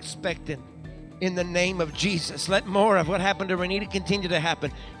weren't expecting. In the name of Jesus. Let more of what happened to Renita continue to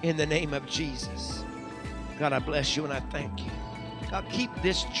happen in the name of Jesus. God, I bless you and I thank you. God, keep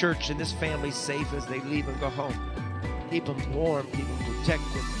this church and this family safe as they leave and go home. Keep them warm, keep them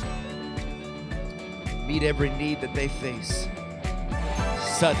protected. Meet every need that they face.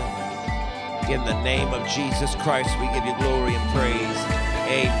 Suddenly, in the name of Jesus Christ, we give you glory and praise.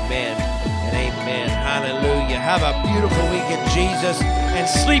 Amen and amen. Hallelujah. Have a beautiful week in Jesus and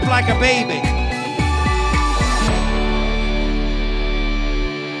sleep like a baby.